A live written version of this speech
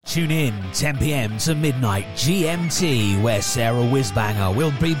Tune in 10 p.m. to midnight GMT, where Sarah Whizbanger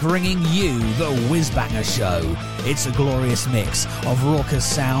will be bringing you the Whizbanger Show. It's a glorious mix of raucous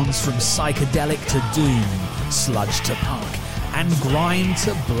sounds from psychedelic to doom, sludge to punk, and grime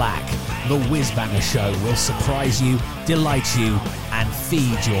to black. The Whizbanger Show will surprise you, delight you, and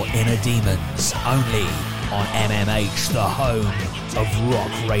feed your inner demons. Only on MMH, the home of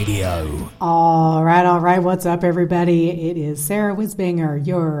rock radio. All right. What's up, everybody? It is Sarah Whizbanger,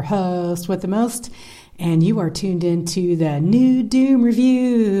 your host with the most, and you are tuned into the new Doom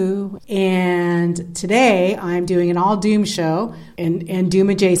Review. And today I'm doing an all Doom show and Doom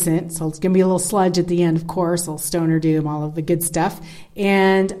adjacent. So it's going to be a little sludge at the end, of course, a little stoner Doom, all of the good stuff.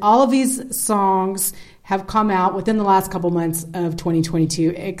 And all of these songs have come out within the last couple months of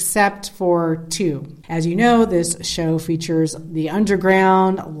 2022, except for two. As you know, this show features the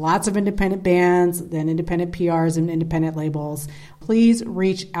underground, lots of independent bands, then independent PRs and independent labels. Please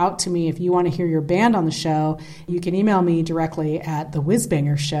reach out to me if you want to hear your band on the show. You can email me directly at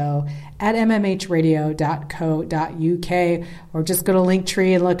thewhizbangershow@mmhradio.co.uk, or just go to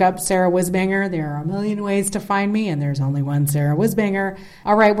Linktree and look up Sarah Whizbanger. There are a million ways to find me, and there's only one Sarah Whizbanger.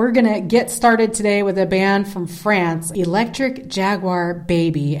 All right, we're going to get started today with a band from France, Electric Jaguar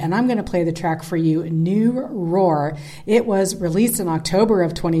Baby, and I'm going to play the track for you, New Roar. It was released in October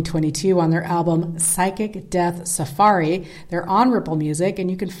of 2022 on their album Psychic Death Safari. They're on Ripple Music,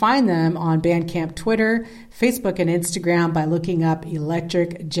 and you can find them on Bandcamp, Twitter, Facebook, and Instagram by looking up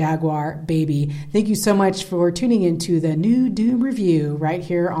Electric Jaguar Baby. Thank you so much for tuning into the new Doom Review right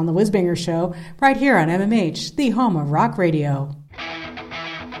here on the Whizbanger Show, right here on MMH, the home of rock radio.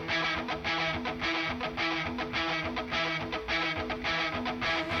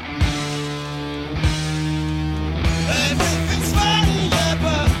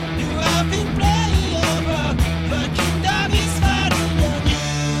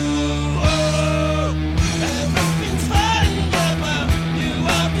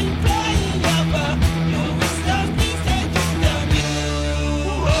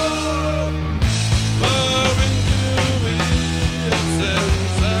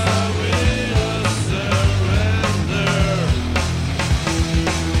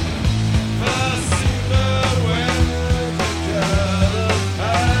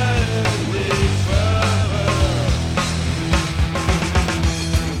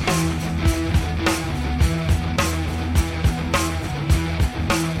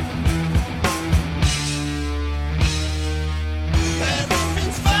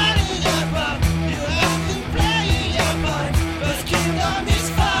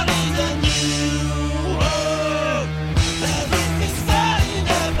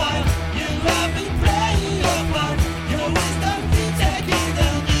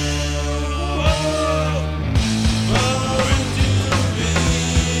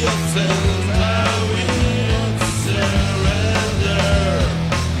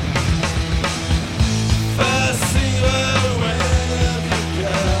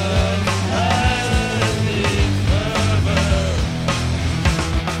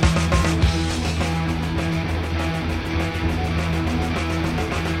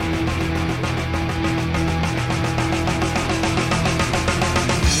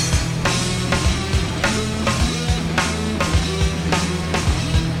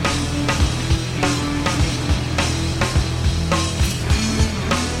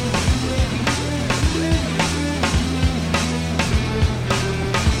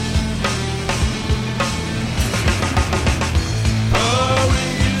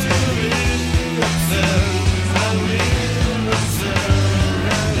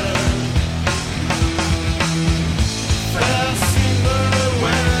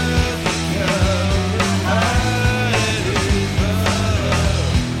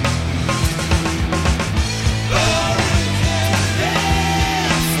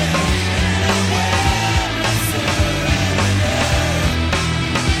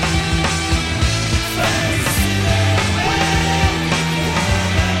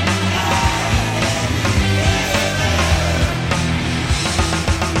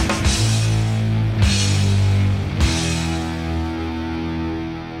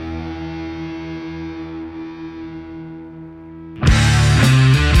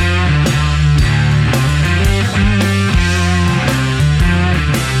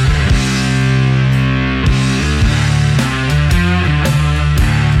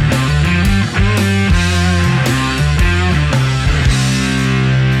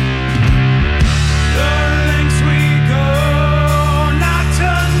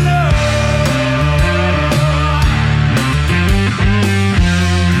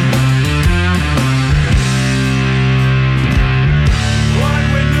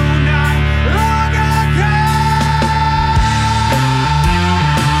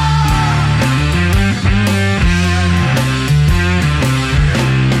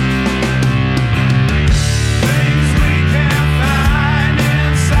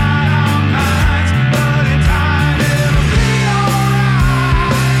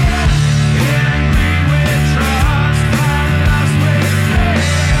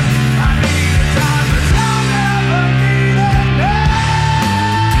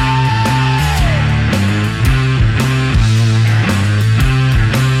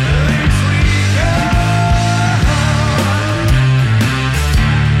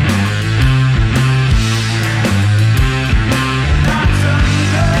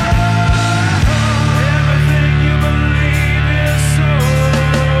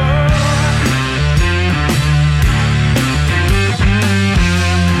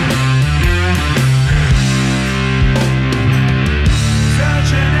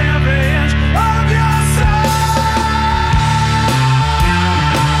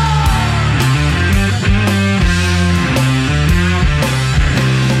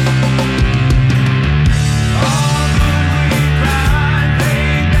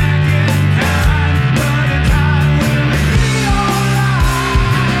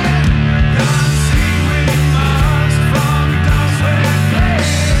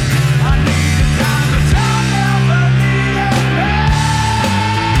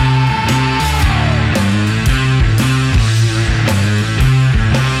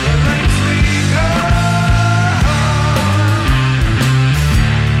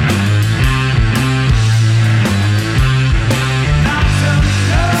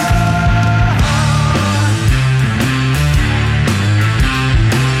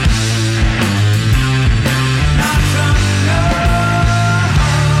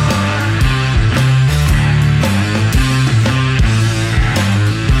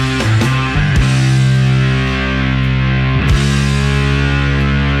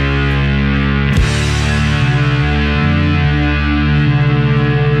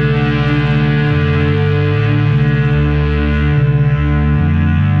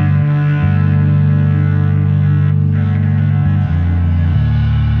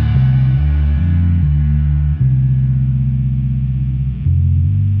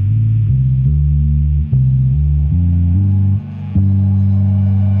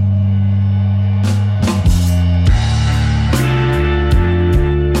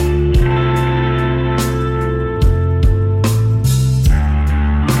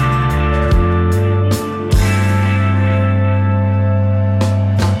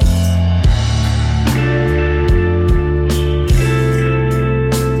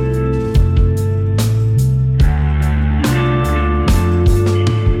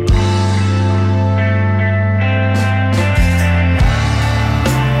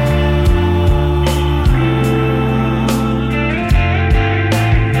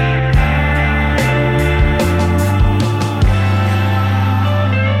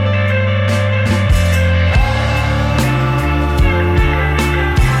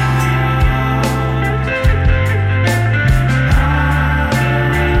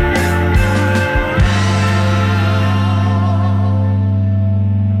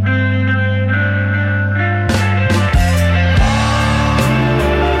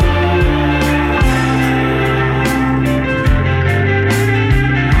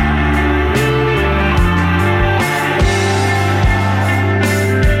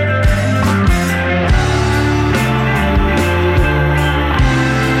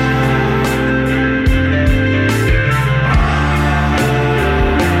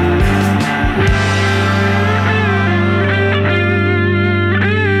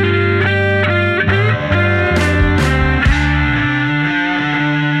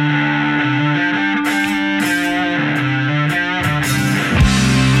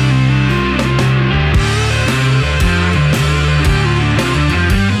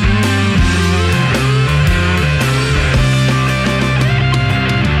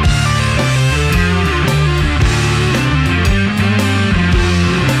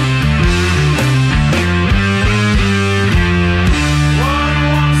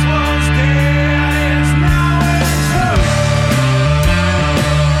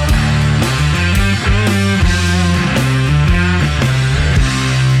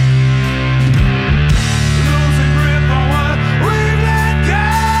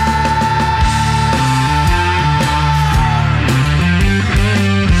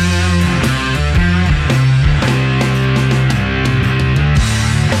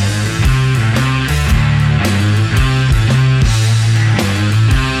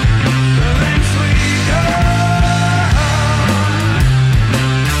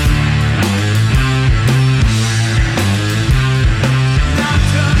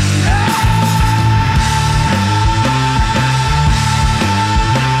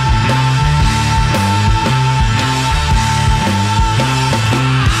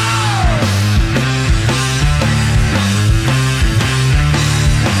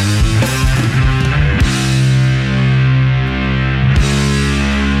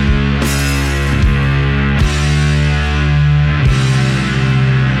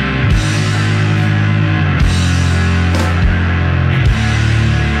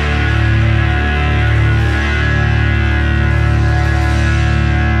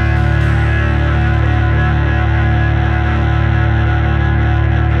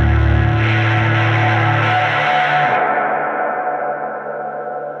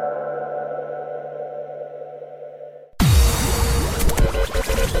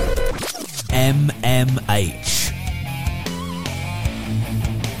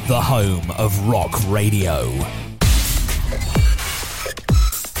 the home of rock radio.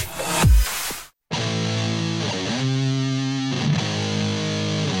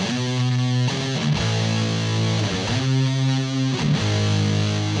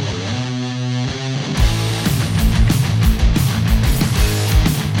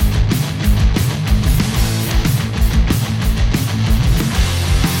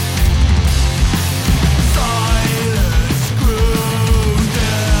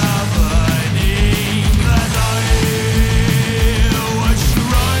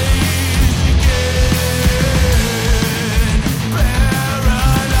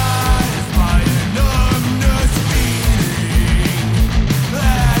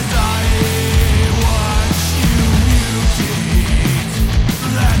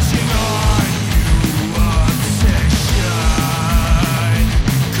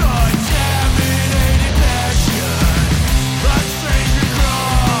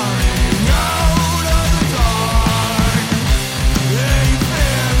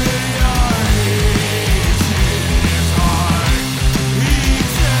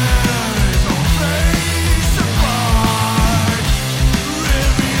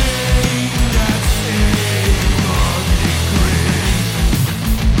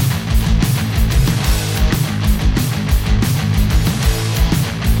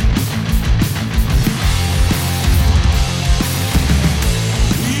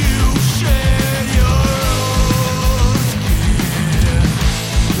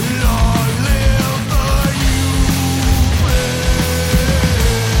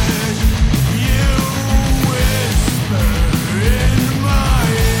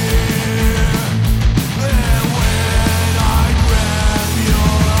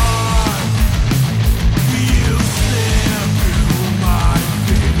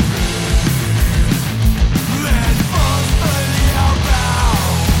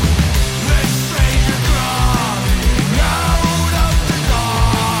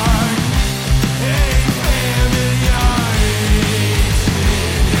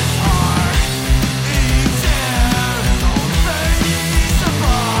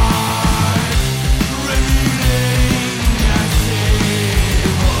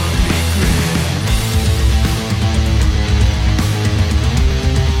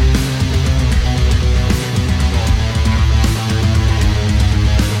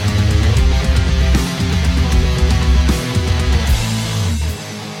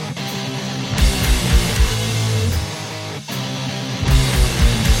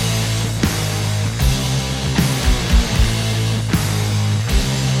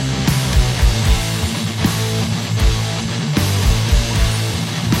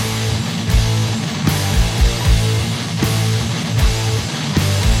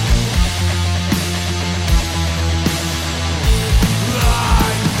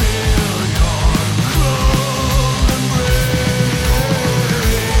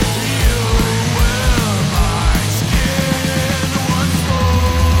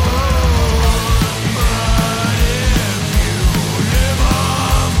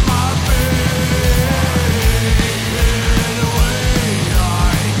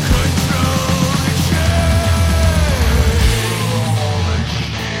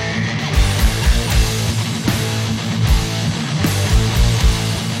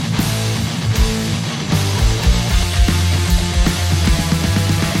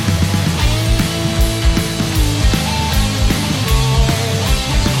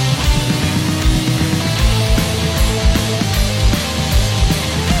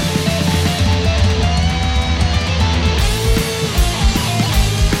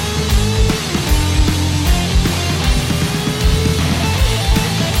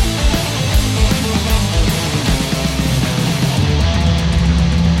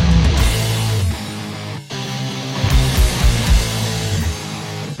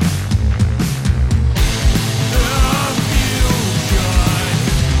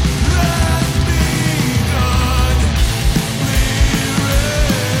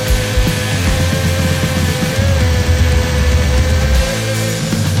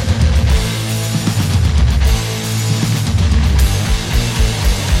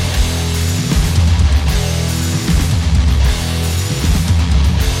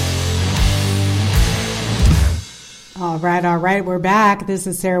 All right, we're back. This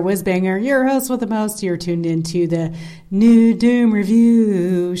is Sarah Wisbanger, your host with the most. You're tuned into the New Doom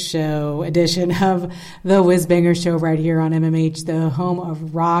Review Show edition of the Wisbanger Show right here on MMH, the home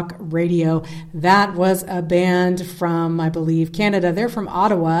of rock radio. That was a band from, I believe, Canada. They're from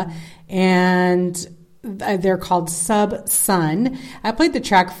Ottawa, and They're called Sub Sun. I played the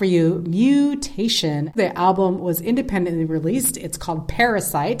track for you, Mutation. The album was independently released. It's called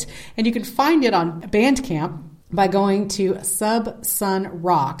Parasite, and you can find it on Bandcamp by going to Sub Sun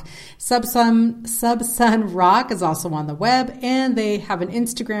Rock. Sub Sun Rock is also on the web, and they have an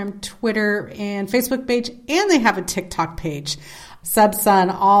Instagram, Twitter, and Facebook page, and they have a TikTok page. Sub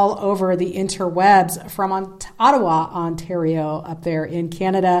Sun all over the interwebs from Ottawa, Ontario, up there in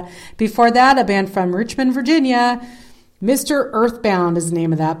Canada. Before that, a band from Richmond, Virginia. Mr. Earthbound is the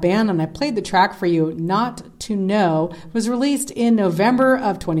name of that band, and I played the track for you, Not to Know. It was released in November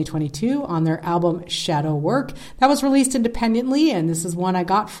of 2022 on their album Shadow Work. That was released independently, and this is one I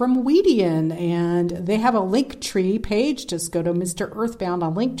got from Weedian, and they have a Linktree page. Just go to Mr. Earthbound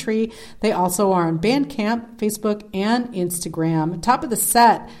on Linktree. They also are on Bandcamp, Facebook, and Instagram. Top of the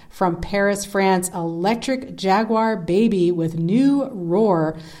set from Paris, France, Electric Jaguar Baby with New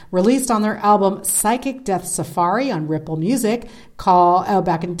Roar, released on their album Psychic Death Safari on Ripple Music,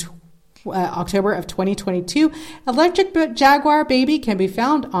 back in October of 2022. Electric Jaguar Baby can be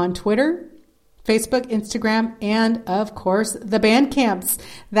found on Twitter, Facebook, Instagram, and of course the Bandcamps.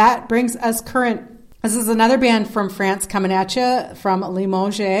 That brings us current. This is another band from France coming at you from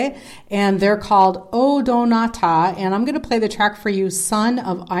Limoges, and they're called Odonata, and I'm going to play the track for you, Son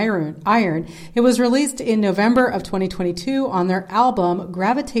of Iron. It was released in November of 2022 on their album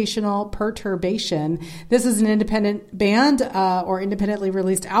Gravitational Perturbation. This is an independent band or independently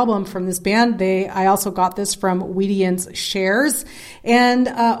released album from this band. I also got this from Weedian's Shares, and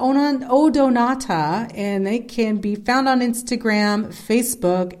Odonata, and they can be found on Instagram,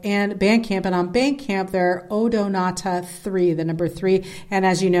 Facebook, and Bandcamp, and on Bandcamp they're Odonata 3, the number 3. And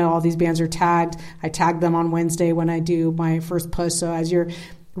as you know, all these bands are tagged. I tag them on Wednesday when I do my first post. So as you're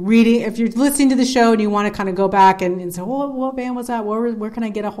reading, if you're listening to the show and you want to kind of go back and say, well, what band was that? Where can I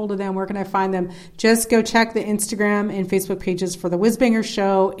get a hold of them? Where can I find them? Just go check the Instagram and Facebook pages for the Whizbanger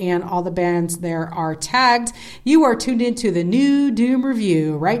Show, and all the bands there are tagged. You are tuned into the New Doom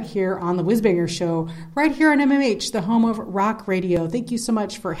Review right here on the Whizbanger Show, right here on MMH, the home of rock radio. Thank you so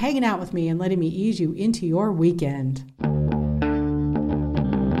much for hanging out with me and letting me ease you into your weekend.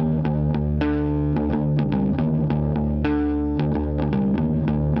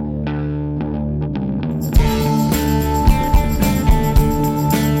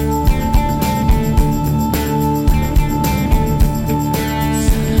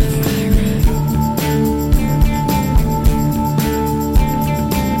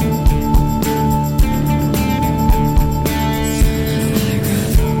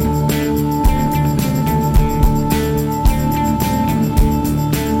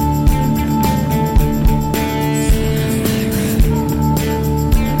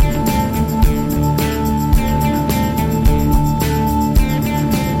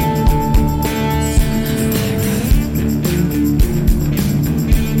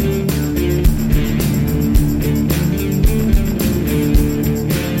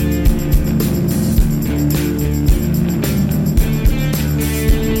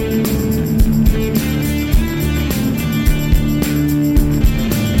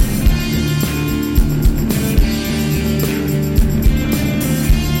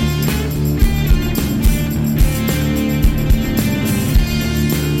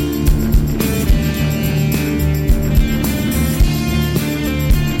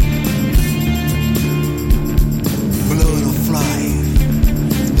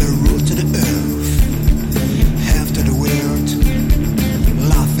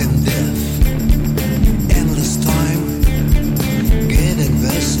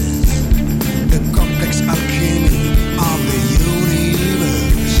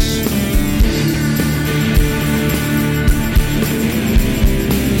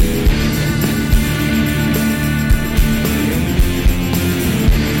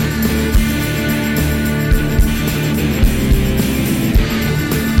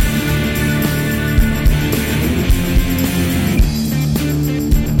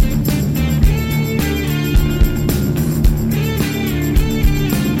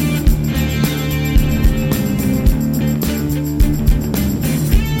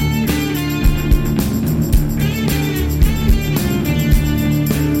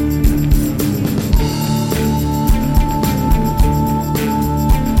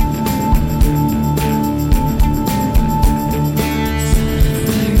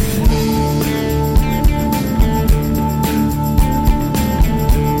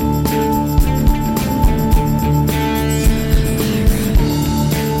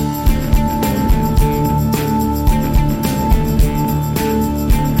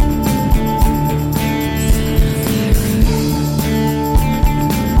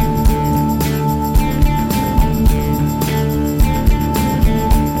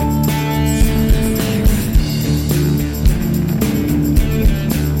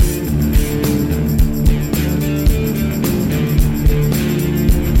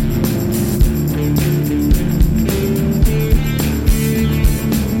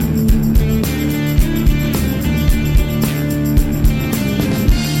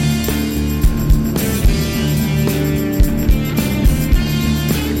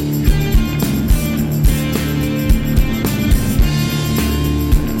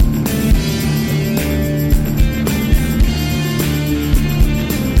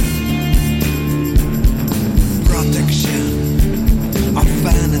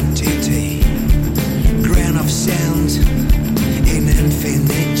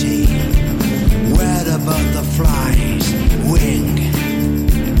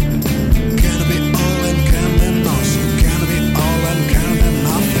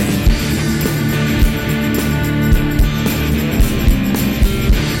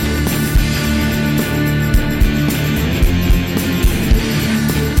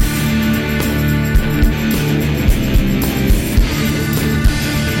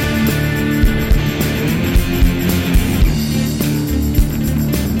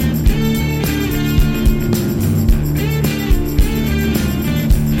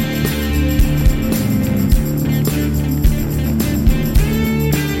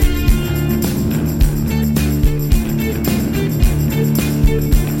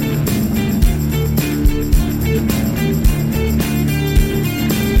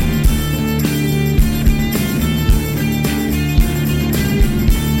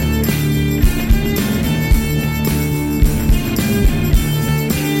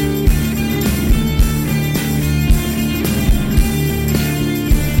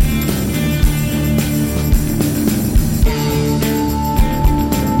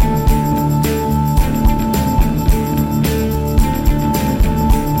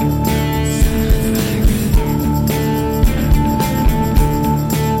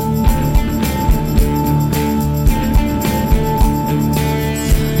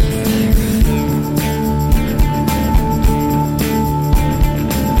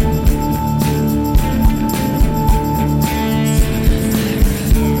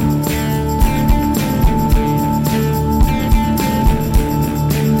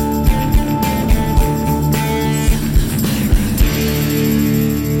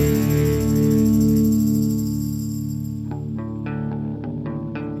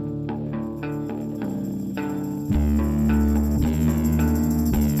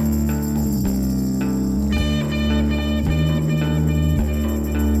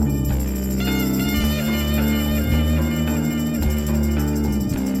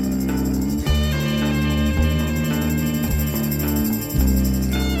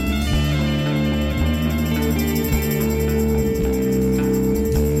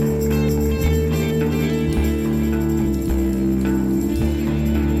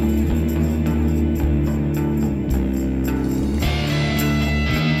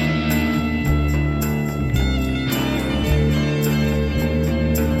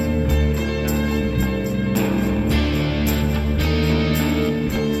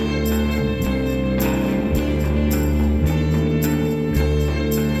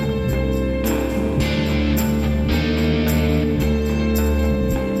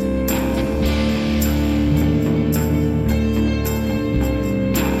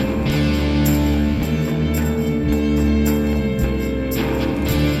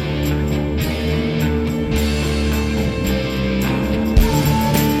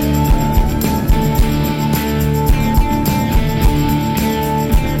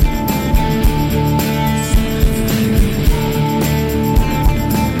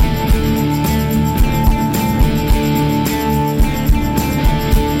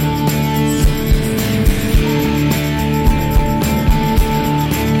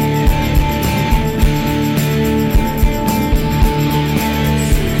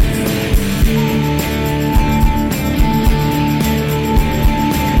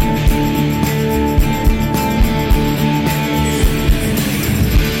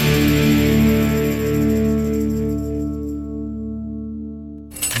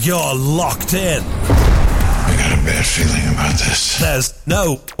 You're locked in. I got a bad feeling about this. There's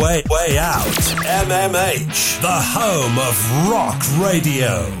no way out. MMH, the home of rock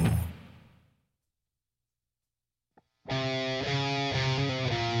radio.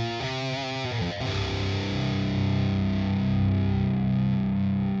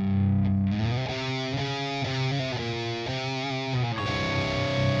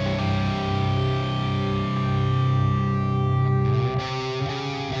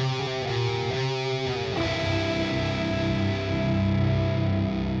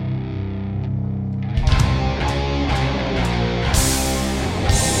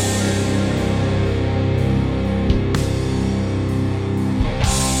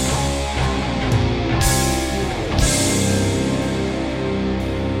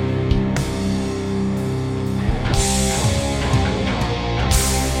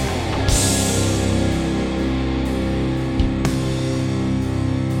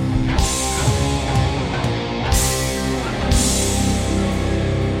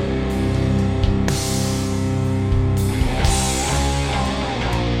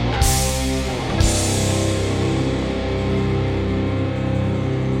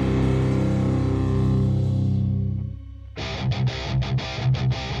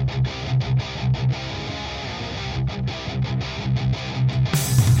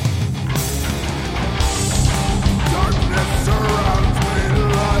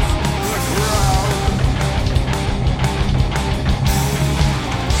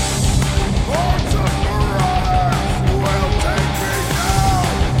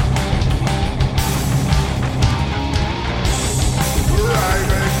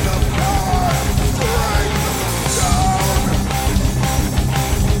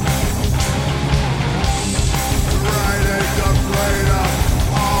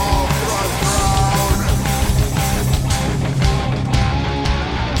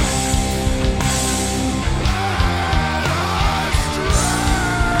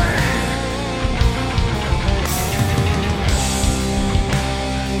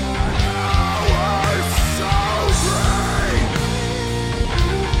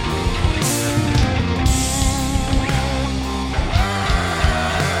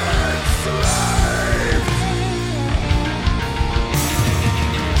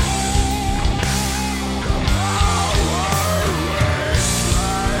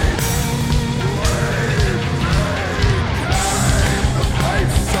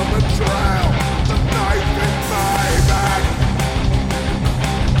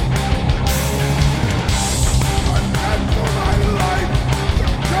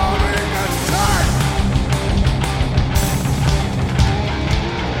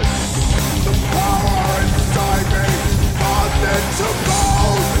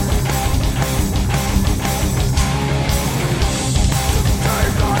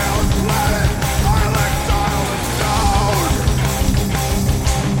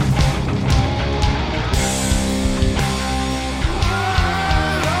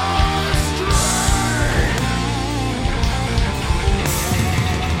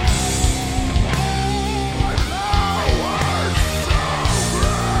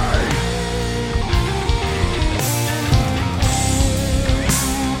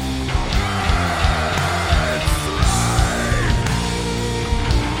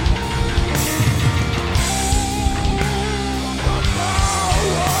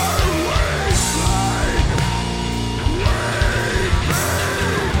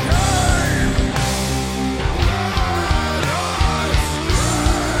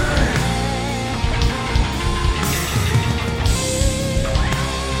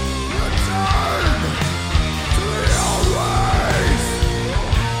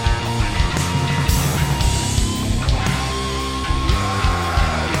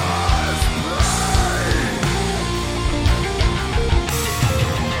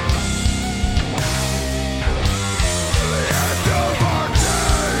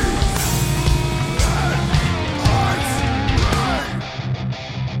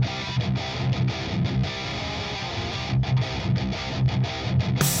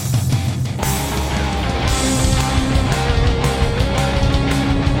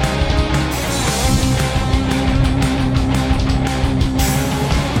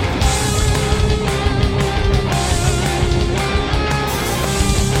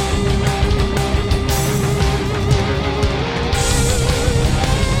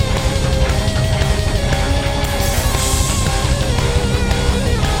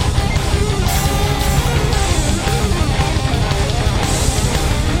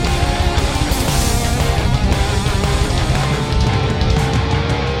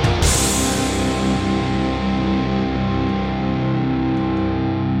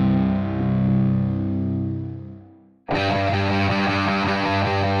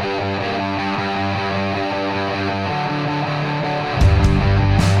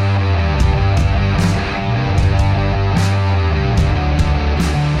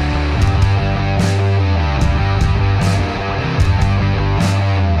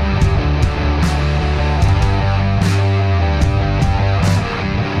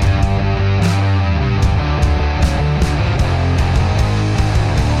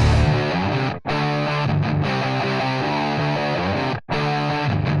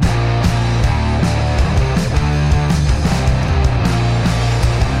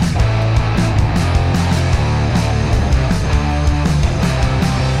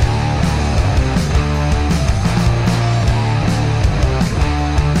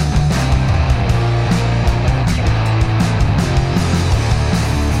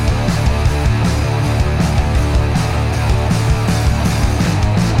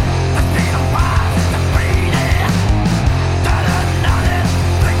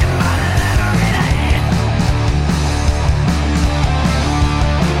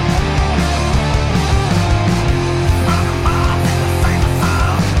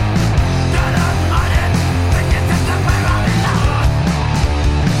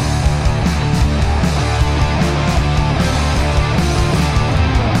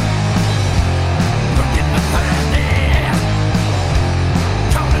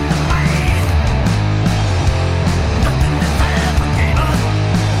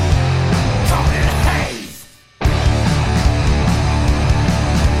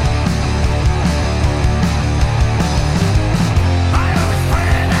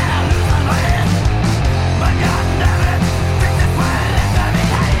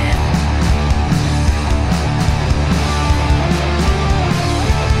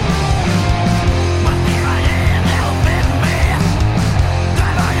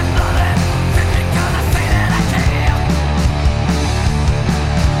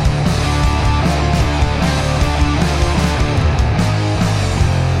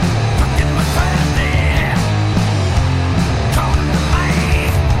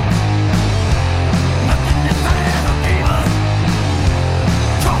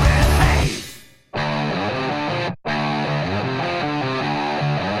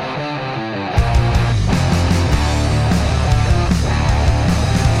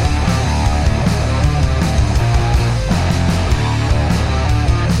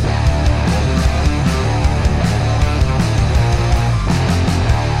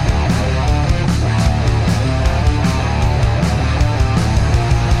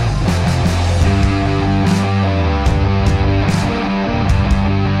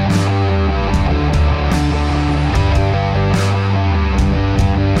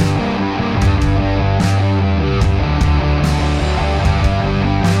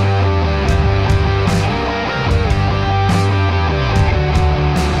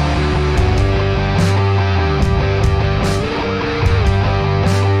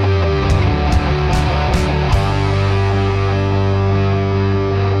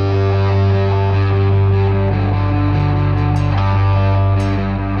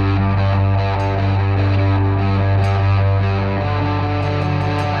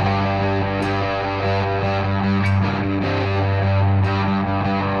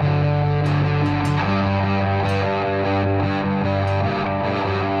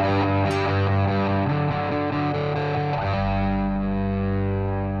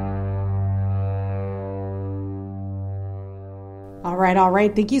 All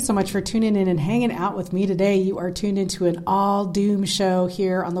right. Thank you so much for tuning in and hanging out with me today. You are tuned into an all doom show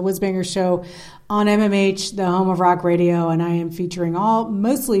here on the Whizbanger Show on MMH, the home of rock radio, and I am featuring all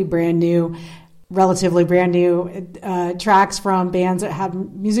mostly relatively brand new tracks from bands that had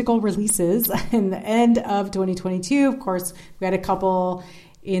musical releases in the end of 2022. Of course, we had a couple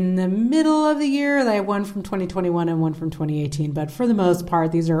in the middle of the year. I have one from 2021 and one from 2018. But for the most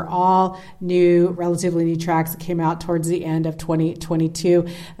part, these are all new, relatively new tracks that came out towards the end of 2022.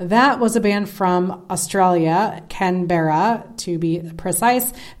 That was a band from Australia, Canberra, to be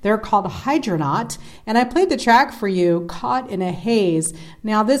precise. They're called Hydronaut. And I played the track for you, Caught in a Haze.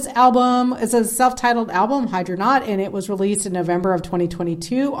 Now, this album is a self-titled album, Hydronaut, and it was released in November of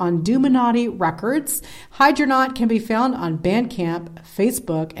 2022 on Doominati Records. Hydronaut can be found on Bandcamp,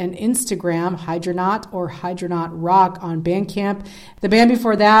 Facebook, and Instagram, Hydronaut or Hydronaut Rock on Bandcamp. The band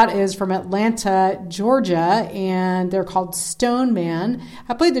before that is from Atlanta, Georgia, and they're called Stone Man.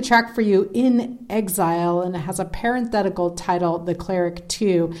 I played the track for you, In Exile, and it has a parenthetical title, The Cleric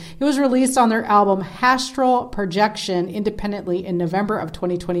 2. It was released on their album Astral Projection independently in November of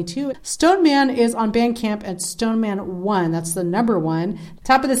 2022. Stone Man is on Bandcamp at Stone Man 1. That's the number 1.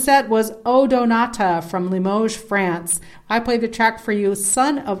 Top of the set was Odonata from Limoges, France. I played the track for you,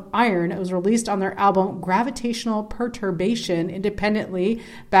 Son of Iron. It was released on their album Gravitational Perturbation independently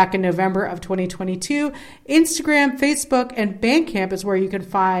back in November of 2022. Instagram, Facebook, and Bandcamp is where you can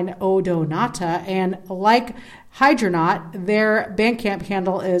find Odonata. And like Hydronaut, their Bandcamp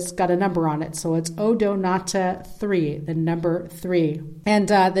handle is got a number on it. So it's Odonata 3, the number 3. And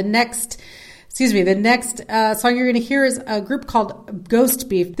the next song you're going to hear is a group called Ghost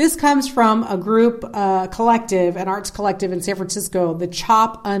Beef. This comes from a group, collective, an arts collective in San Francisco, the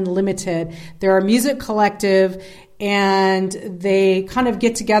Chop Unlimited. They're a music collective, and they kind of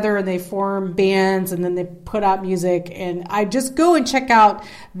get together and they form bands, and then they put out music. And I just go and check out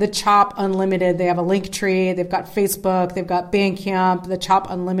the Chop Unlimited. They have a link tree. They've got Facebook. They've got Bandcamp, the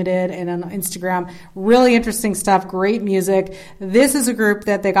Chop Unlimited, and on Instagram. Really interesting stuff. Great music. This is a group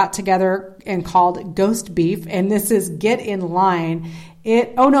that they got together and called Ghost Beef, and this is Get in Line.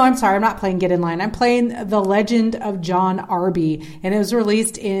 I'm not playing Get in Line. I'm playing The Legend of John Arby, and it was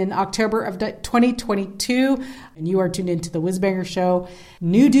released in October of 2022. And you are tuned into the Whizbanger Show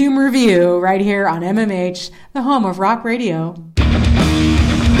New Doom Review right here on MMH, the home of rock radio.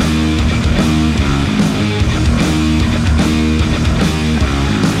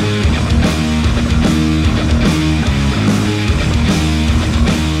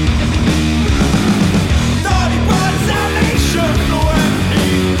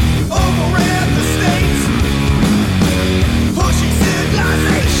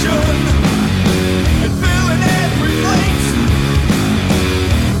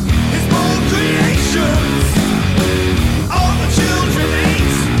 All the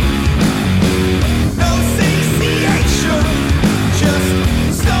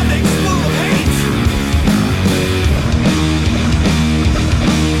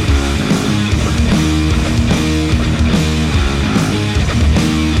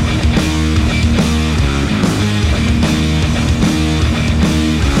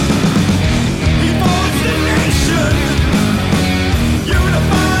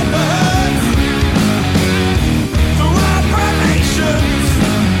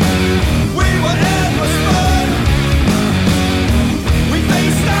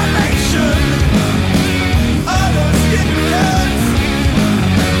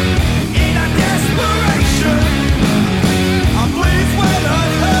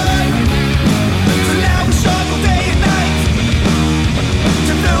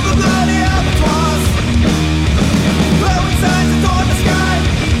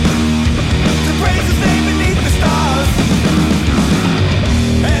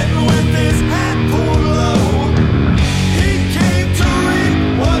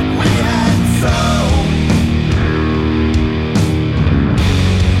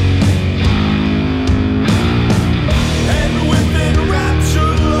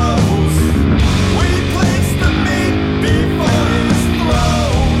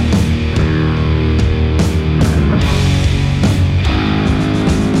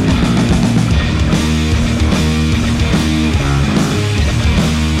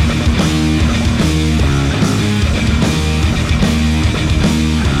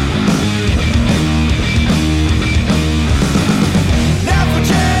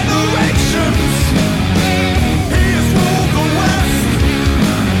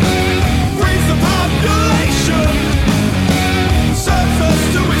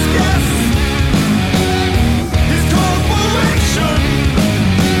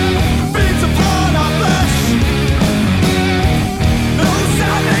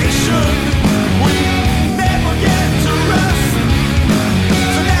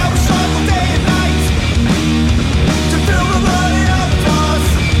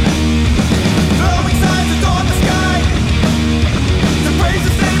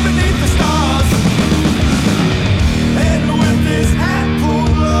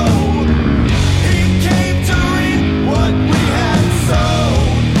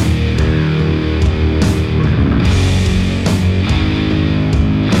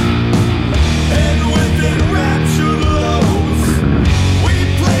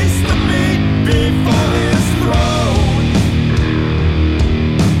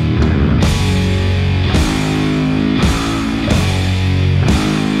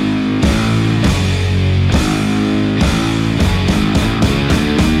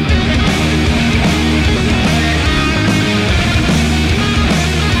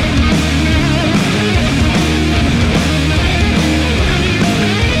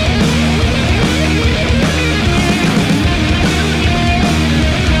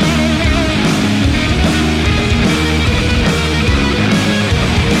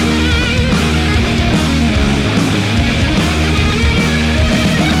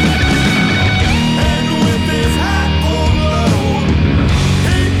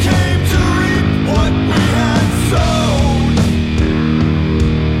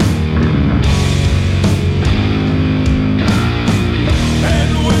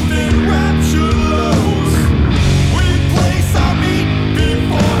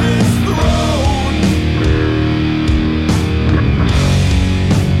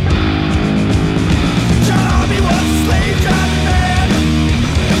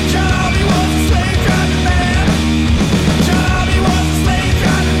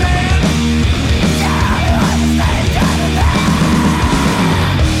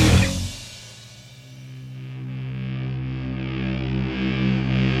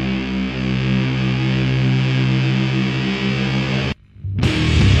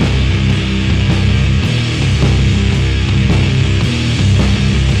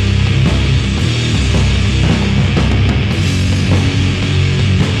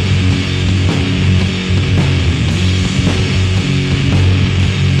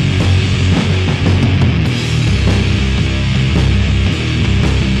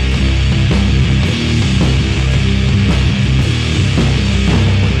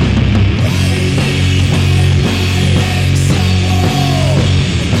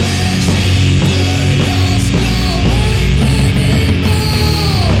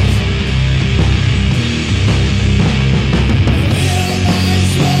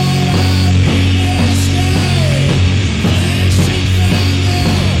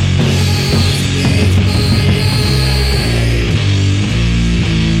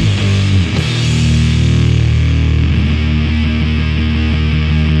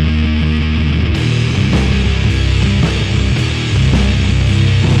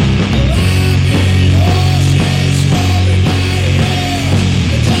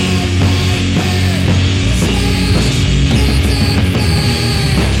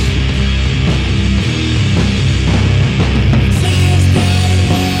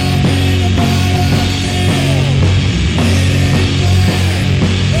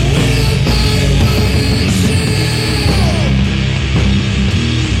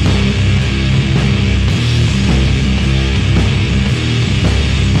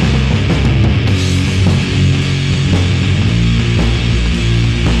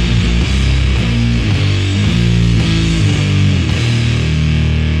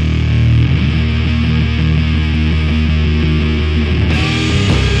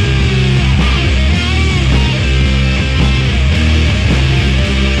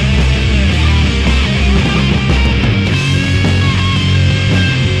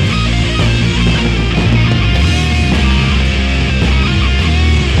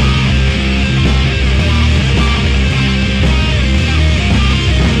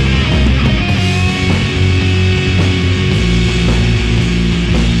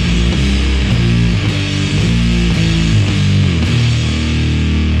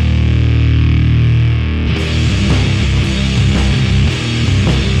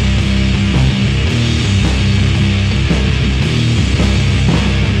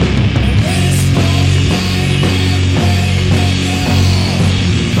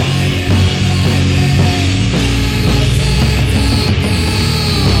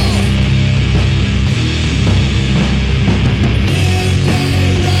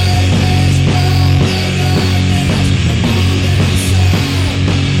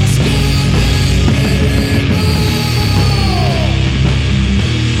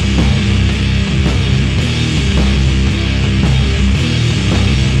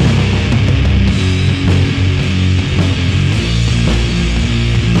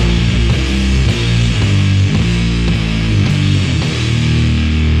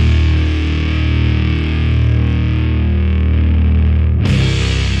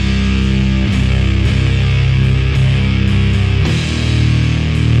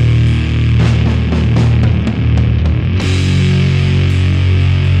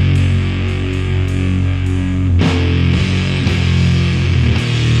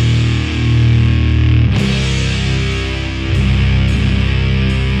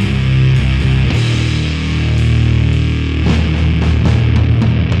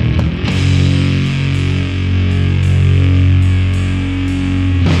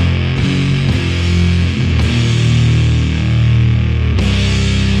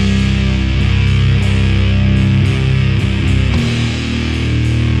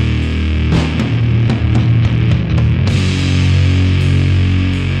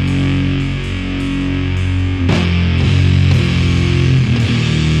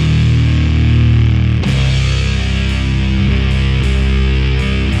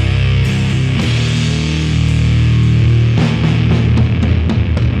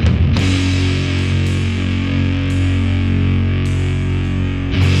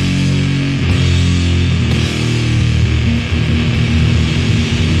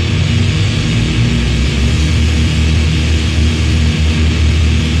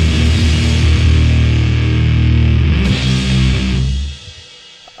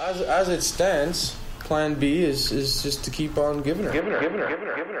it stands, plan B is just to keep on giving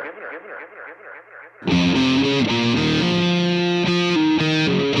her.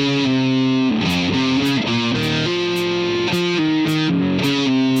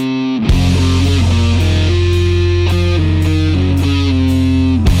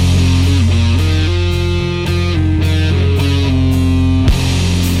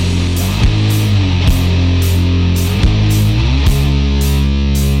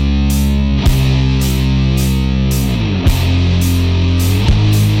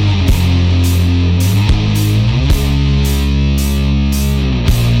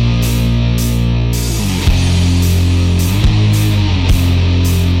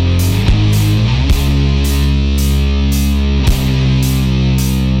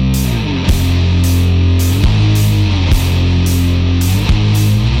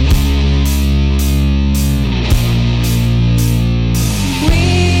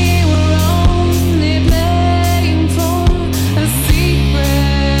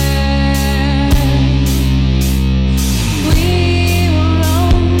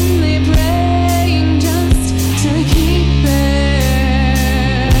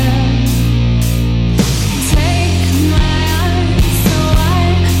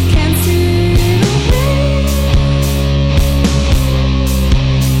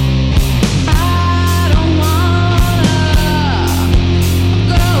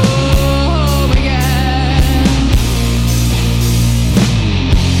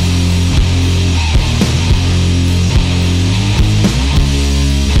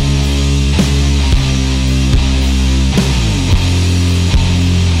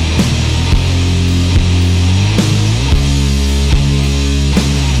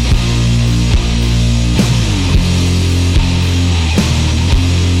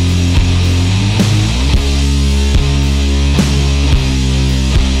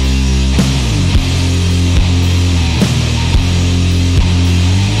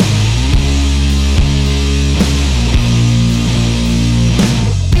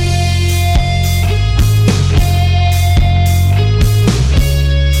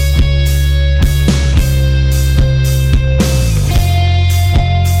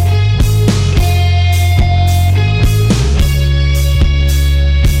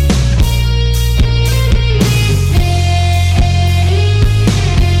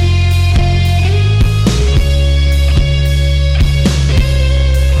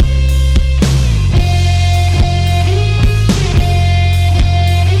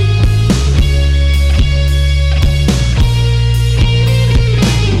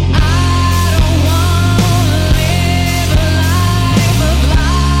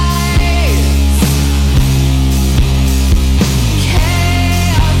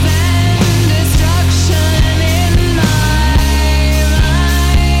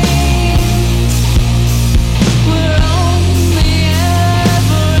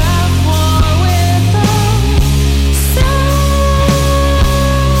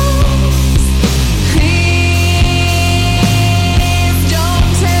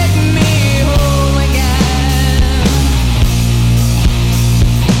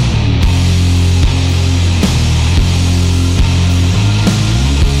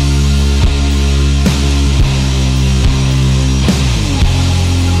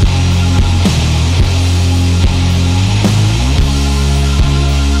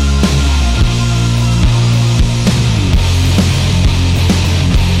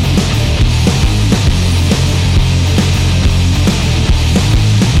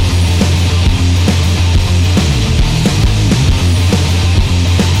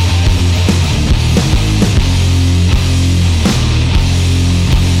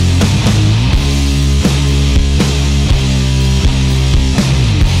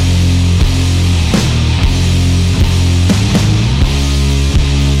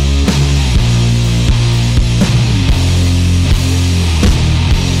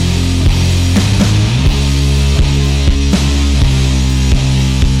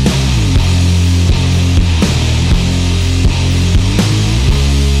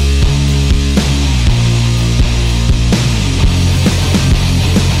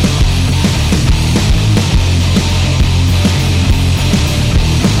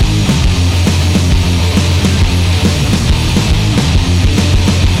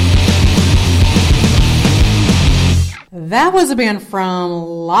 That was a band from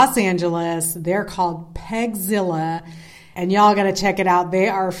Los Angeles. They're called Pegzilla, and y'all got to check it out. They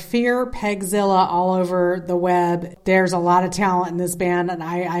are Fear Pegzilla all over the web. There's a lot of talent in this band, and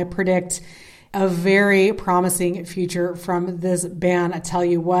I predict a very promising future from this band. I tell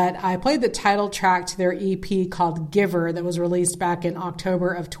you what, I played the title track to their EP called Giver that was released back in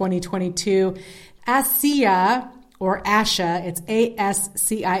October of 2022. Ascia, or Ascia, it's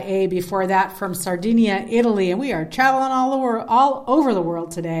A-S-C-I-A, before that from Sardinia, Italy, and we are traveling all over the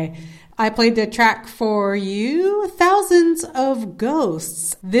world today. I played the track for you, Thousands of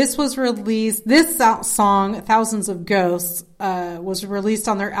Ghosts. This song, Thousands of Ghosts, was released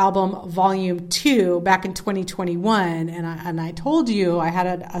on their album Volume 2 back in 2021. And I told you I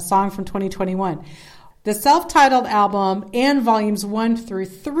had a song from 2021. The self-titled album and volumes 1 through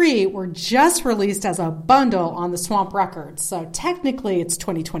 3 were just released as a bundle on the Swamp Records. So technically it's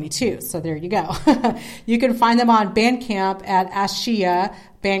 2022. So there you go. You can find them on Bandcamp at Ascia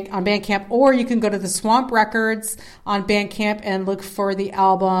on Bandcamp, or you can go to the Swamp Records on Bandcamp and look for the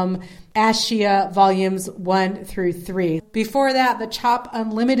album Ascia Volumes 1 through 3. Before that, the Chop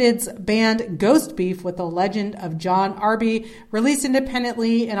Unlimited's band Ghost Beef with the Legend of John Arby, released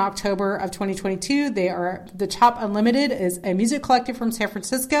independently in October of 2022. The Chop Unlimited is a music collective from San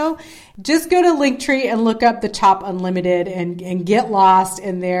Francisco. Just go to Linktree and look up the Chop Unlimited and get lost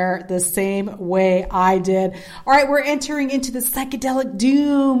in there the same way I did. All right, we're entering into the psychedelic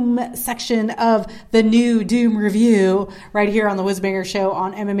doom section of the new Doom Review right here on the Whizbanger Show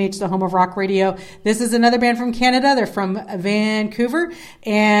on MMH, the home of rock radio. This is another band from Canada. They're from Vancouver,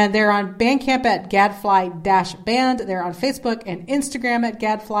 and they're on Bandcamp at Gadfly-Band. They're on Facebook and Instagram at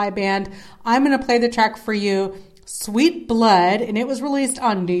Gadfly-Band. I'm going to play the track for you, Sweet Blood, and it was released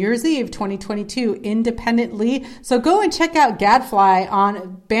on New Year's Eve 2022 independently. So go and check out Gadfly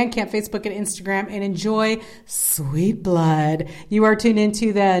on Bandcamp, Facebook, and Instagram and enjoy Sweet Blood. You are tuned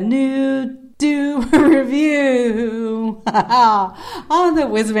into the new Doom Review on the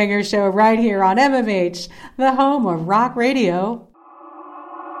Whizbanger Show right here on MMH, the home of rock radio.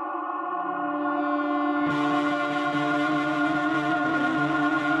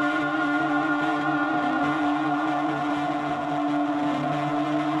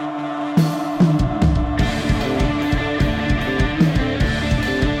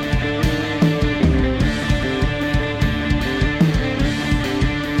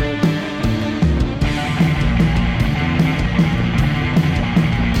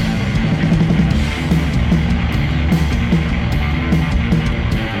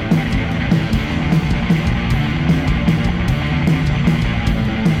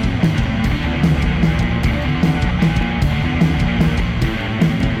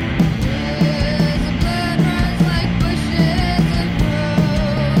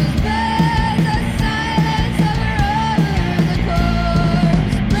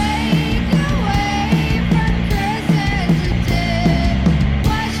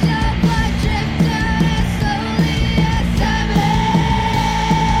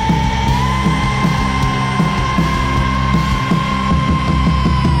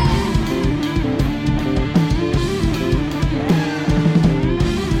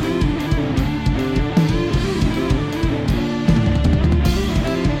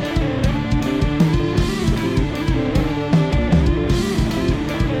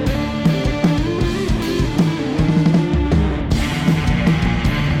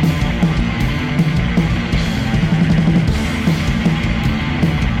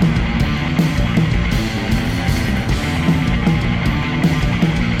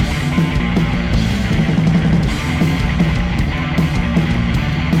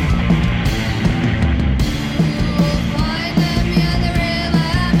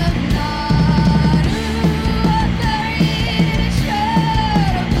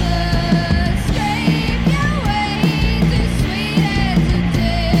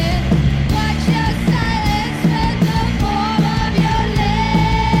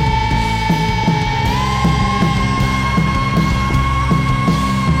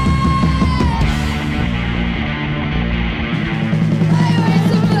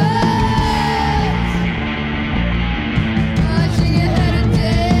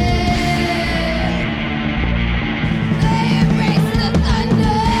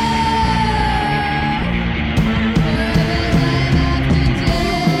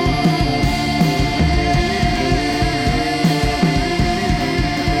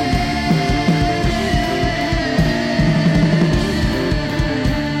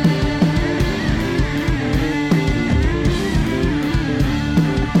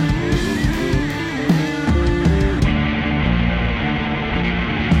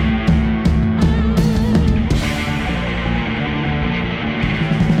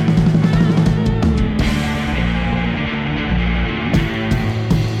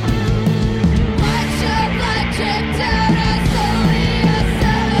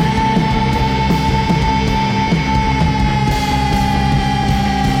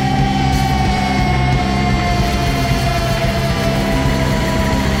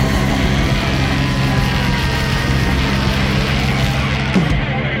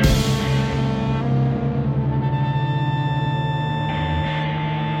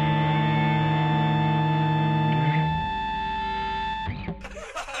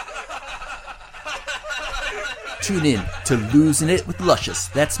 tune in to Losing It with Luscious.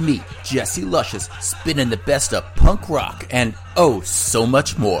 That's me, Jesse Luscious, spinning the best of punk rock and oh, so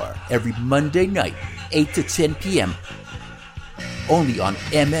much more. Every Monday night, 8 to 10 p.m. Only on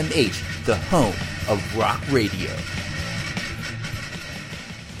MMH, the home of rock radio.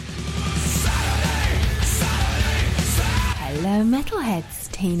 Hello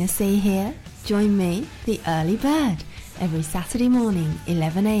Metalheads, Tina C here. Join me, the early bird, every Saturday morning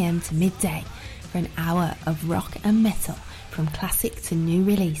 11 a.m. to midday for an hour of rock and metal from classic to new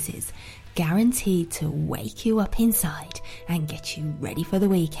releases, guaranteed to wake you up inside and get you ready for the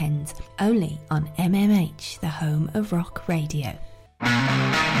weekend, only on MMH, the home of rock radio.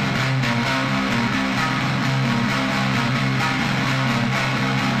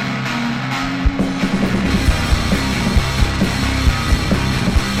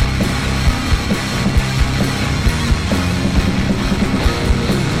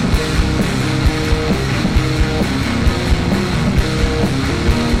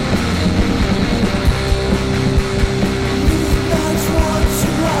 That's what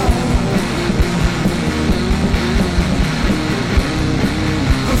you want.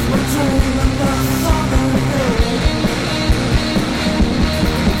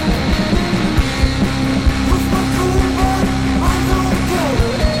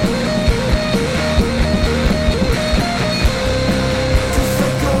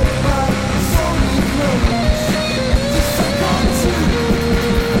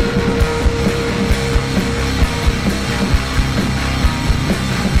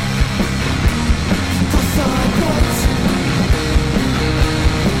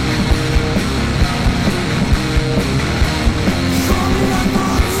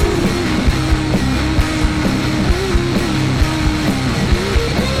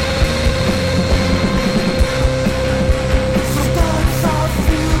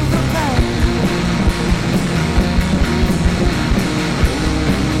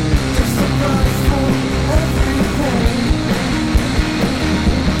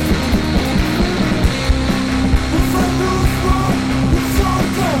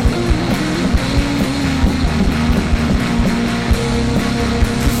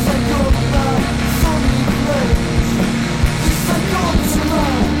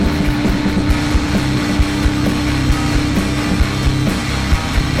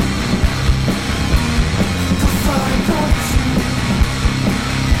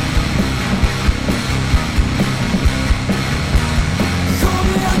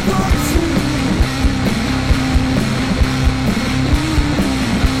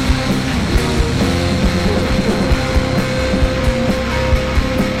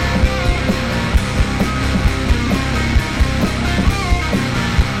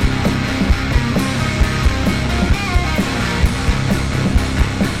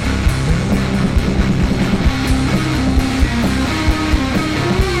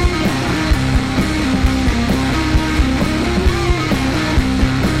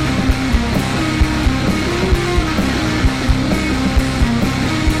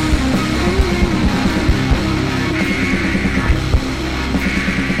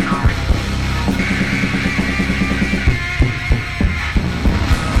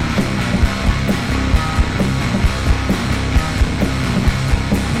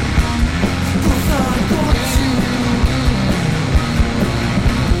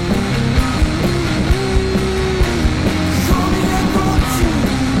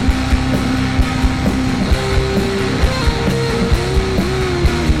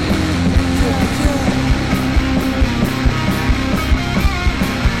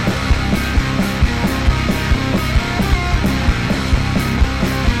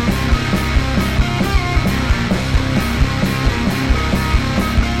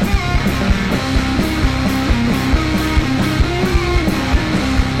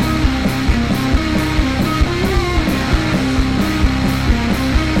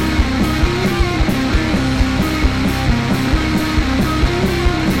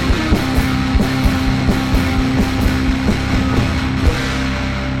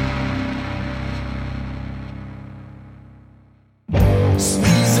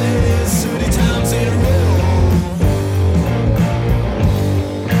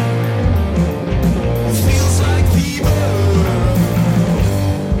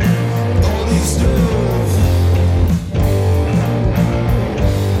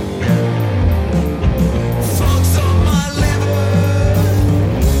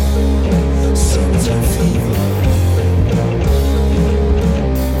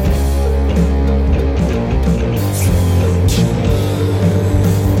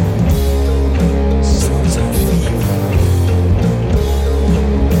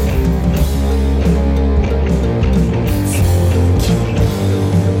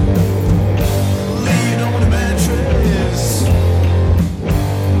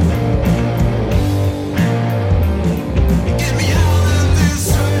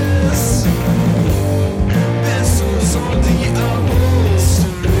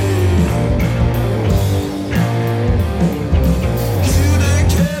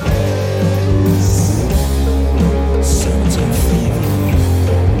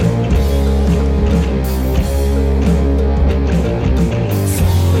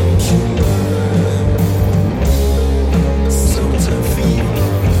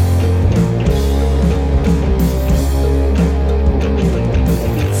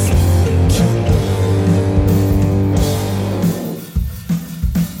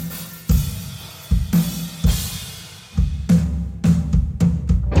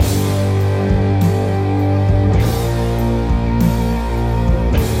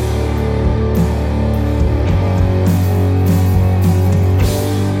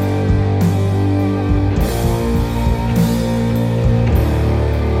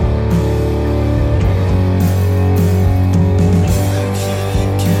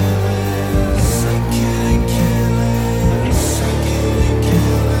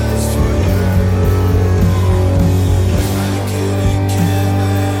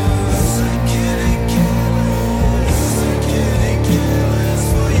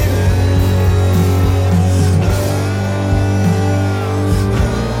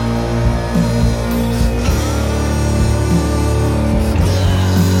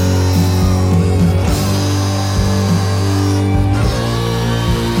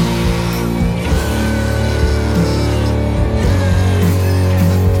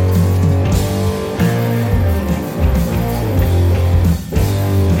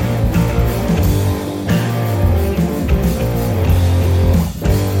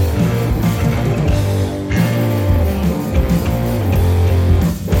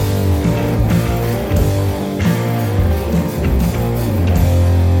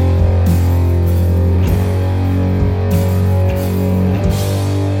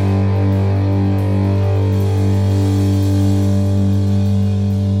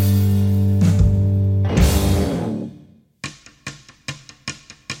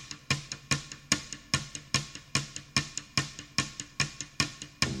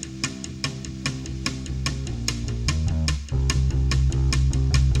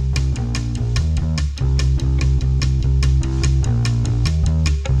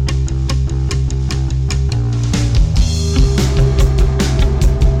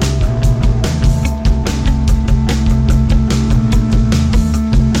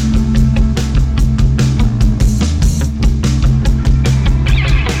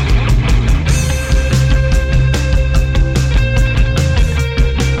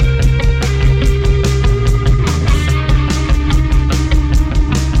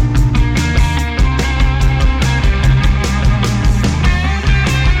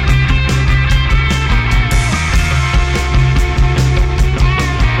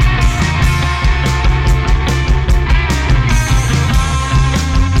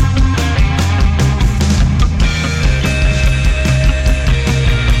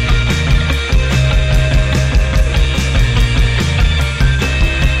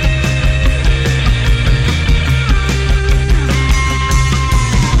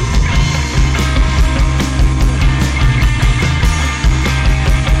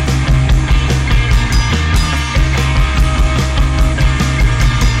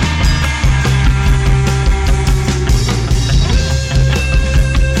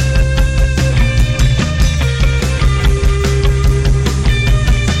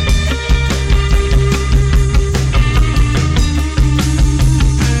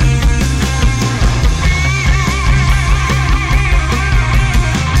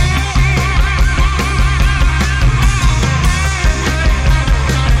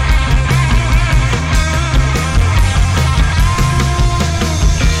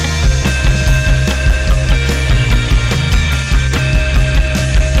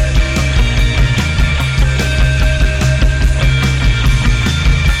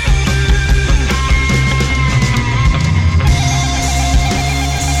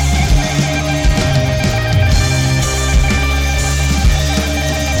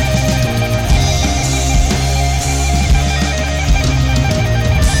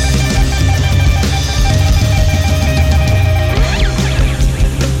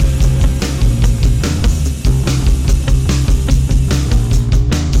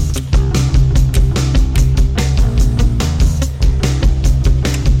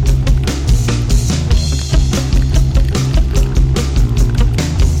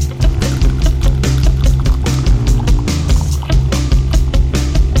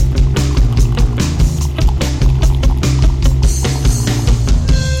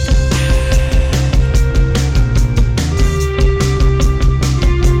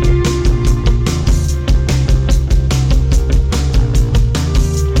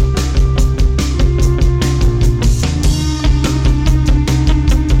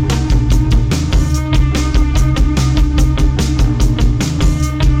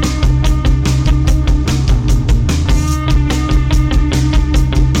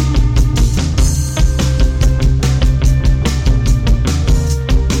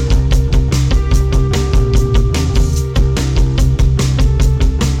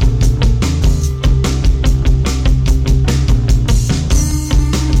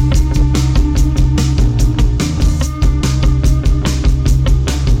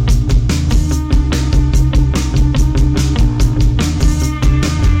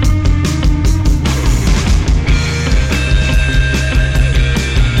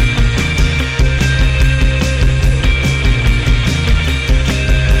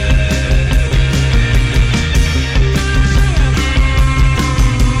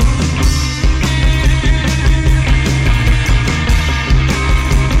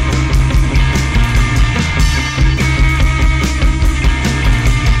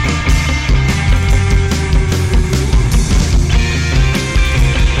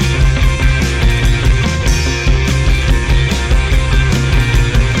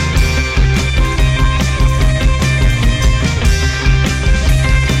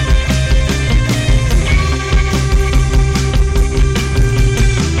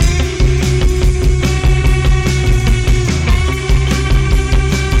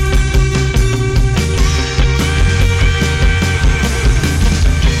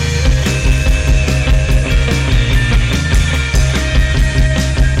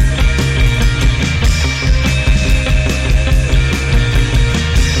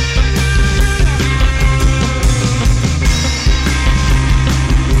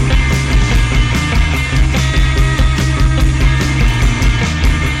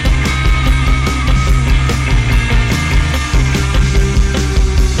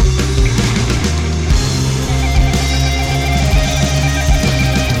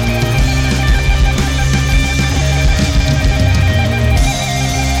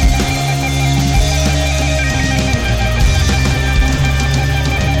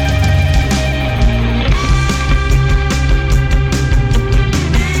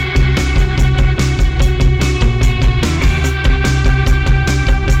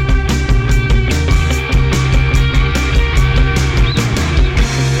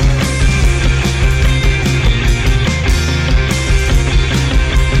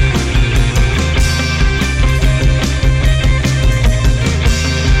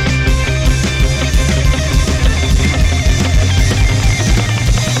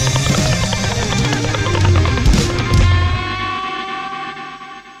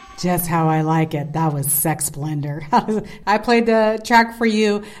 Just how I like it. That was Sex Splendor. I played the track for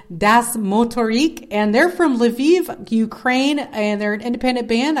you, Das Motorik, and they're from Lviv, Ukraine, and they're an independent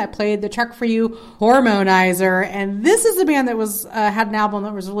band. I played the track for you, Hormonizer, and this is a band that was had an album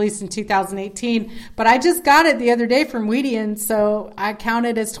that was released in 2018, but I just got it the other day from Weedian, so I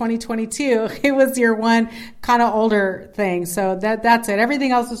counted as 2022. It was your one kind of older thing, so that's it.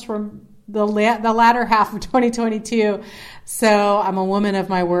 Everything else is from the latter half of 2022. So I'm a woman of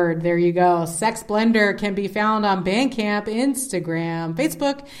my word. There you go. Sex Splendor can be found on Bandcamp, Instagram,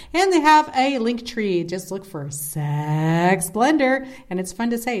 Facebook, and they have a link tree. Just look for Sex Splendor, and it's fun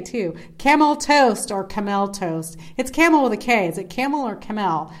to say too. Camel Toast or Camel Toast. It's camel with a K. Is it camel or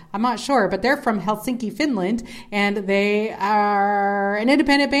camel? I'm not sure, but they're from Helsinki, Finland, and they are an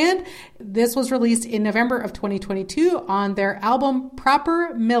independent band. This was released in November of 2022 on their album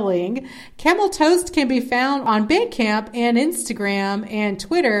Proper Milling. Camel Toast can be found on Bandcamp and Instagram and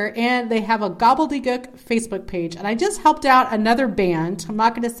Twitter, and they have a Gobbledygook Facebook page. And I just helped out another band, I'm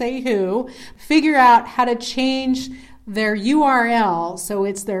not going to say who, figure out how to change their URL so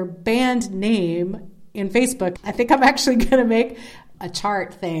it's their band name in Facebook. I think I'm actually going to make a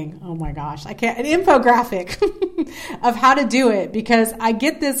chart thing. Oh my gosh, an infographic of how to do it, because I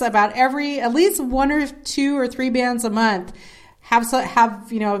get this about at least 1 or 2 or 3 bands a month have a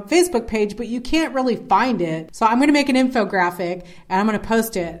Facebook page, but you can't really find it. So I'm going to make an infographic and I'm going to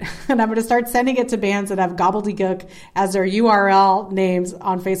post it, and I'm going to start sending it to bands that have Gobbledygook as their URL names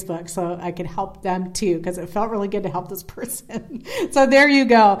on Facebook, so I can help them too, because it felt really good to help this person. So there you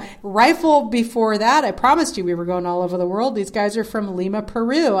go. Rifle before that, I promised you we were going all over the world. These guys are from Lima,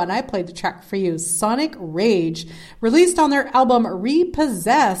 Peru, and I played the track for you, Sonic Rage, released on their album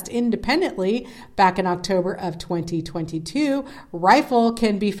Repossessed independently back in October of 2022. Rifle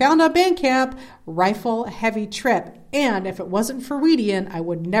can be found on Bandcamp, Rifle Heavy Trip. And if it wasn't for Weedian, I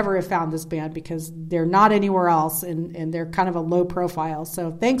would never have found this band, because they're not anywhere else, and they're kind of a low profile.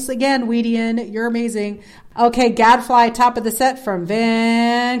 So thanks again, Weedian. You're amazing. Okay, Gadfly, top of the set from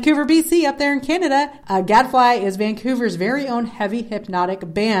Vancouver, BC, up there in Canada. Gadfly is Vancouver's very own heavy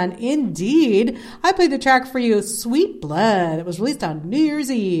hypnotic band. Indeed, I played the track for you, Sweet Blood. It was released on New Year's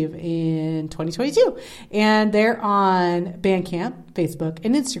Eve in 2022. And they're on Bandcamp, Facebook,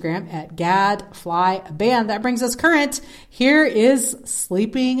 and Instagram at Gadfly Band. That brings us current. Here is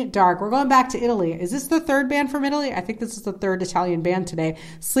Sleeping Dark. We're going back to Italy. Is this the third band from Italy? I think this is the third Italian band today.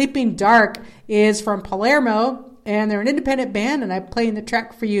 Sleeping Dark is from Palermo, and they're an independent band, and I'm playing the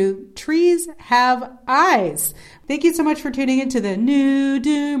track for you, Trees Have Eyes. Thank you so much for tuning into the New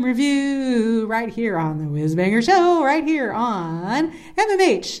Doom Review right here on the Whizbanger Show, right here on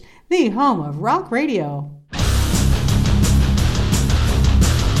MMH, the home of rock radio.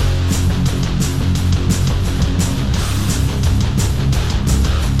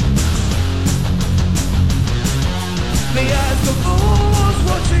 The eyes of fools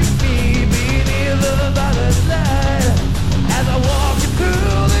watching me beneath the violet light. As I walk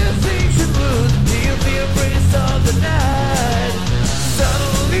through this ancient woods, feel the embrace of the night.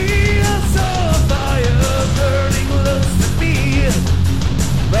 Suddenly I saw a fire burning close to me.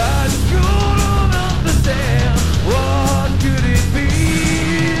 I just couldn't understand, what could it be?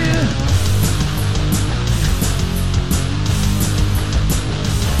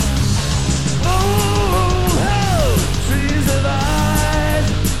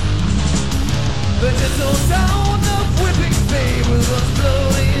 The gentle sound of whipping flavors was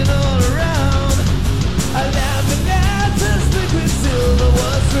floating all around. I laughed at this liquid silver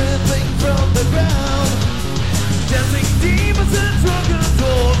was dripping from the ground. Dancing demons and drunken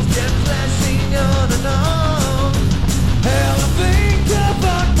dwarves kept flashing on and on. Hell, I think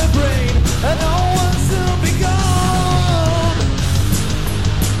about my brain, and no one will be gone.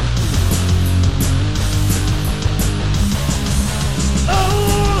 Oh,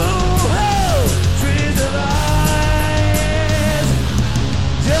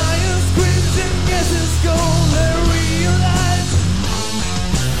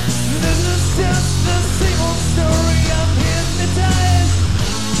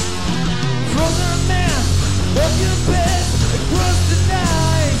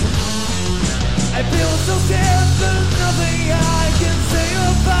 I feel so sad, there's nothing I can say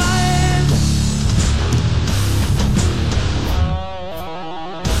or find.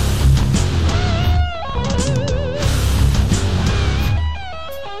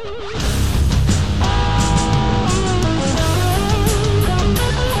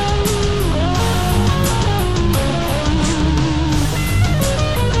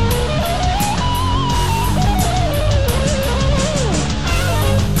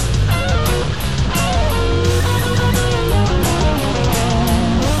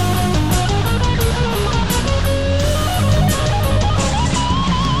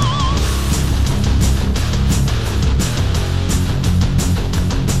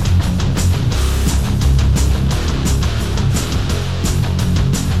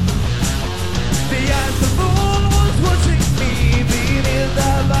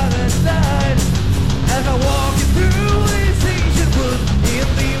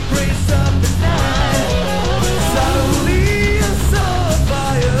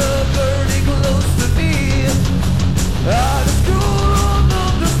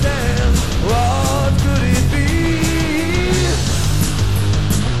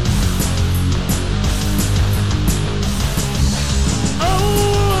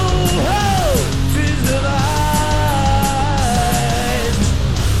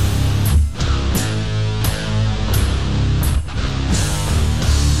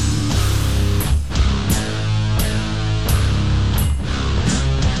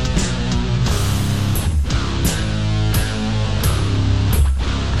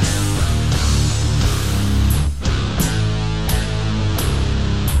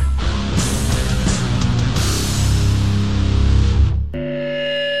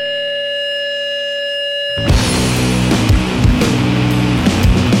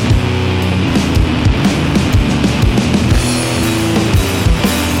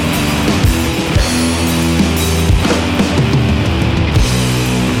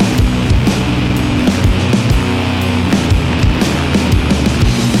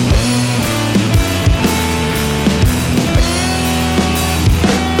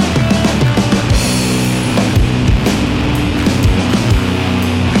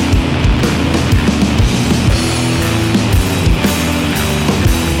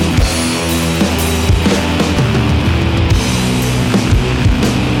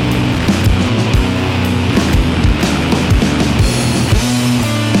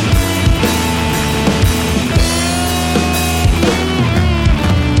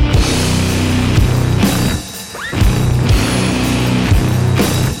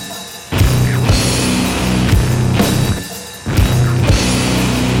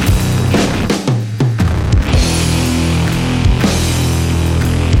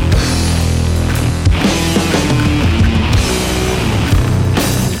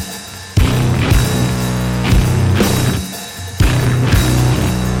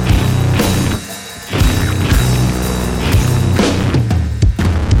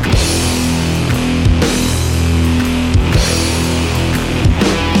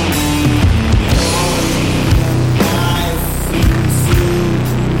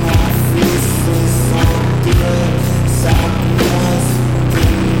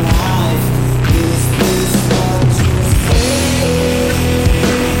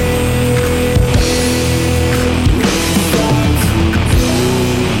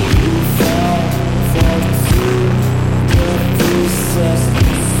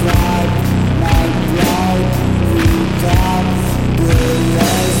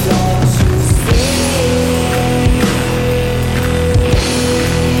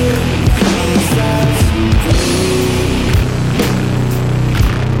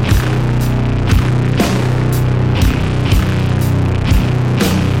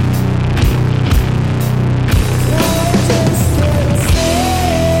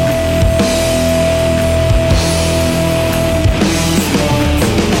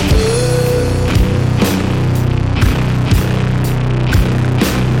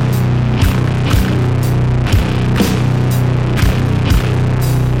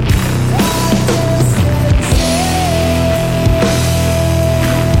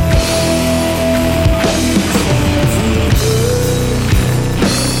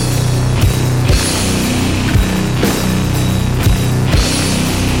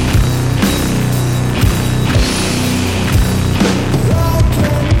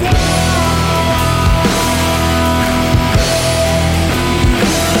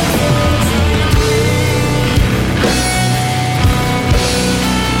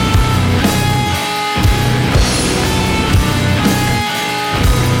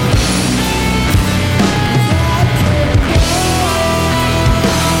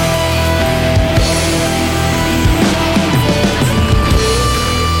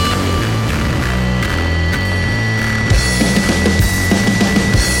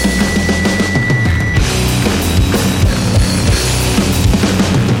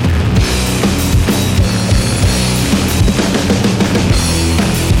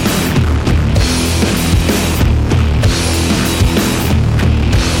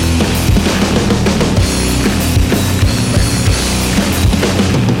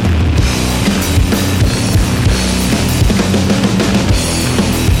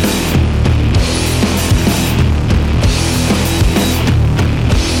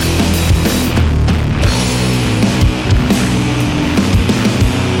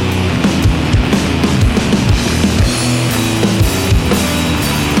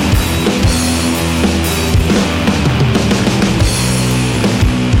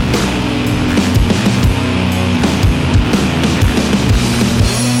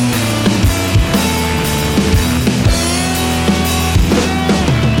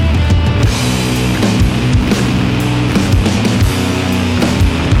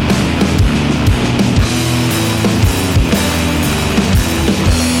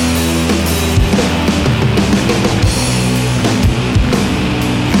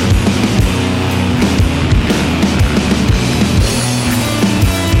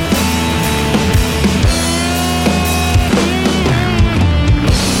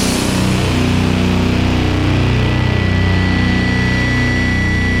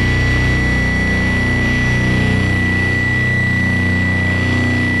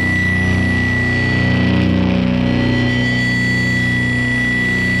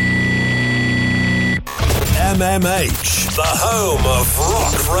 MMH, the home of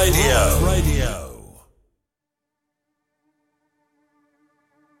rock radio.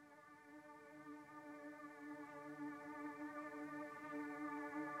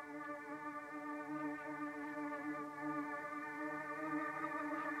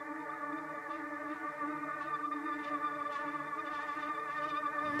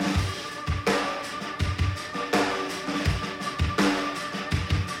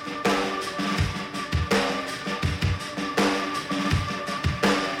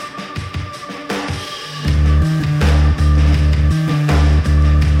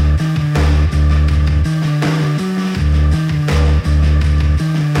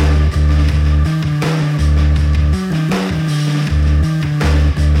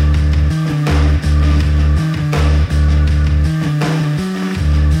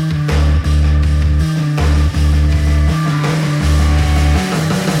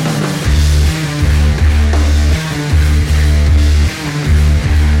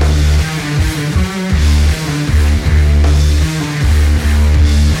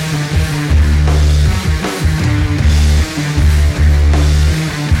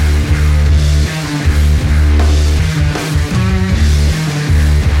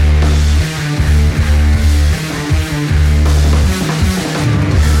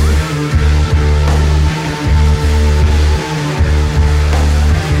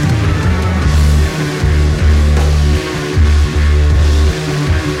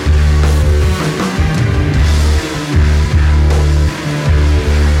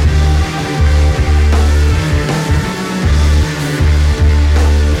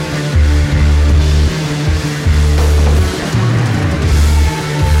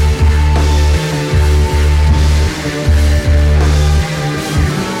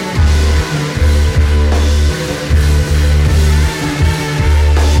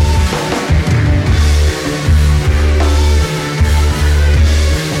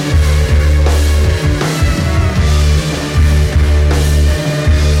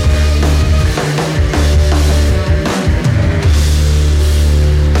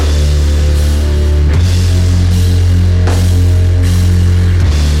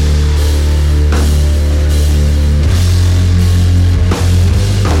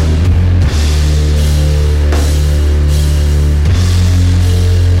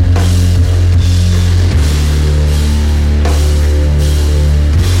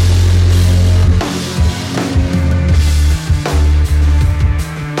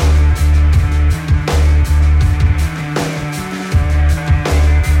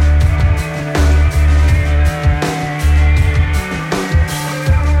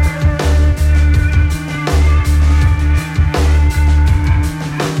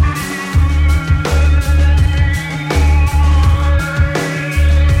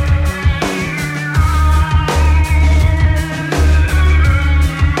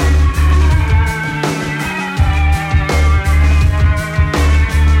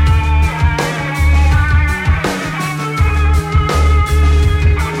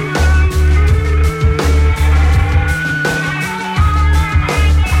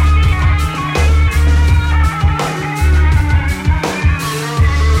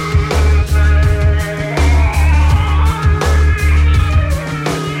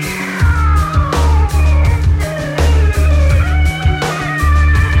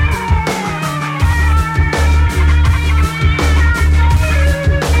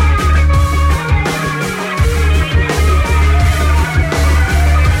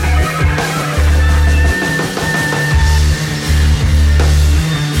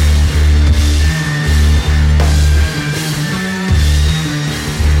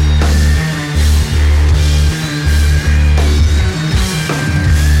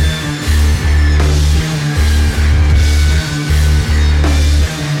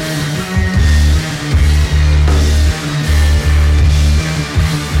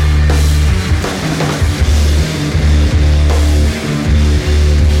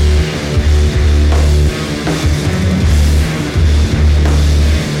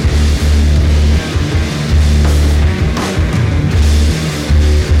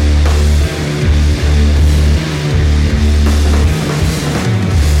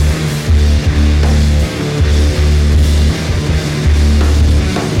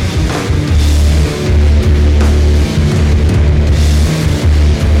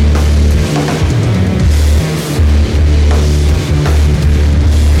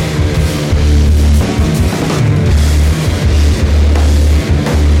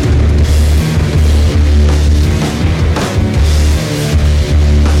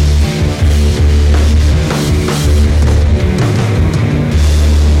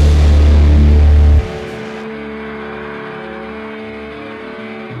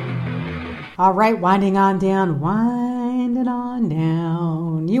 All right, winding on down.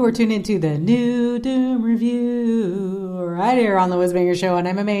 You were tuned into the New Doom Review right here on the Whizbanger Show on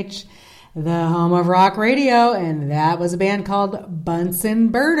MMH, the home of rock radio, and that was a band called Bunsen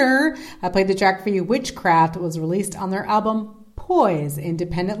Burner. I played the track for you, Witchcraft. It was released on their album Poise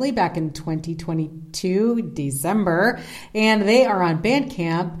independently back in 2022, December, and they are on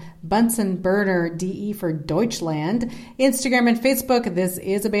Bandcamp, Bunsen Burner DE for Deutschland, Instagram and Facebook. This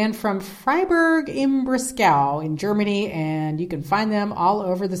is a band from Freiburg im Breisgau in Germany, and you can find them all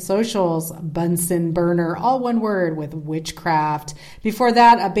over the socials. Bunsen Burner, all one word, with Witchcraft. Before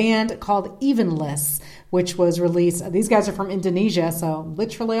that, a band called Evenless, which was released, these guys are from Indonesia, so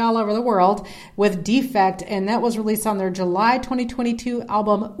literally all over the world, with Defect, and that was released on their July 2022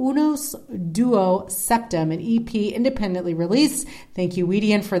 album Unus Duo Septem, an EP independently released. Thank you,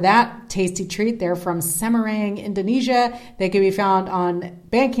 Weedian, for that tasty treat. They're from Semarang, Indonesia. They can be found on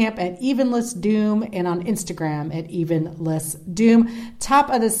Bandcamp at Evenless Doom and on Instagram at Evenless Doom. Top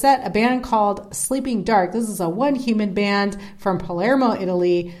of the set, a band called Sleeping Dark. This is a one-human band from Palermo,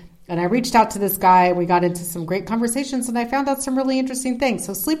 Italy. And I reached out to this guy. We got into some great conversations, and I found out some really interesting things.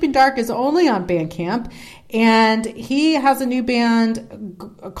 So Sleeping Dark is only on Bandcamp, and he has a new band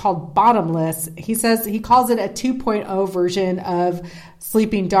called Bottomless. He says he calls it a 2.0 version of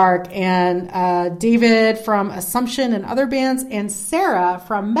Sleeping Dark. And David from Assumption and other bands, and Sarah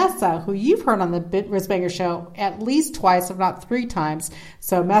from Mesa, who you've heard on the Whizbanger Show at least twice, if not 3 times.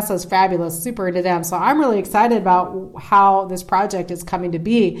 So Mesa's fabulous, super into them. So I'm really excited about how this project is coming to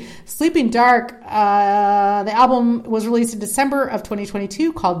be. Sleeping Dark, the album was released in December of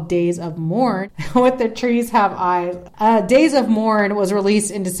 2022 called Days of Mourn. What the Trees Have Eyes. Days of Mourn was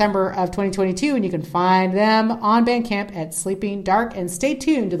released in December of 2022, and you can find them on Bandcamp at Sleeping Dark. And stay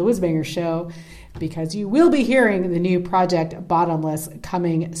tuned to the Whizbanger Show, because you will be hearing the new project Bottomless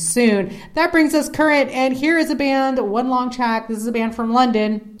coming soon. That brings us current, and here is a band, one long track. This is a band from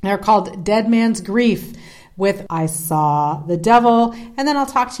London. They're called Dead Man's Grief with I Saw the Devil, and then I'll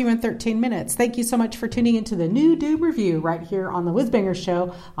talk to you in 13 minutes. Thank you so much for tuning into the New Doom Review right here on the Whizbanger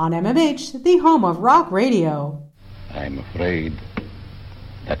Show on MMH, the home of rock radio. I'm afraid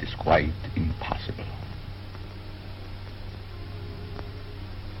that is quite impossible.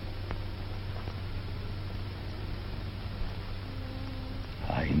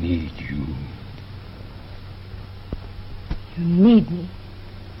 I need you. You need me?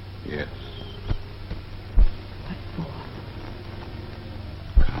 Yes. What for?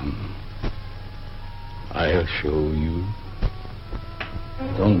 Come. I'll show you.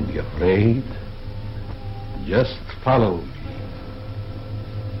 Don't be afraid. Just follow me.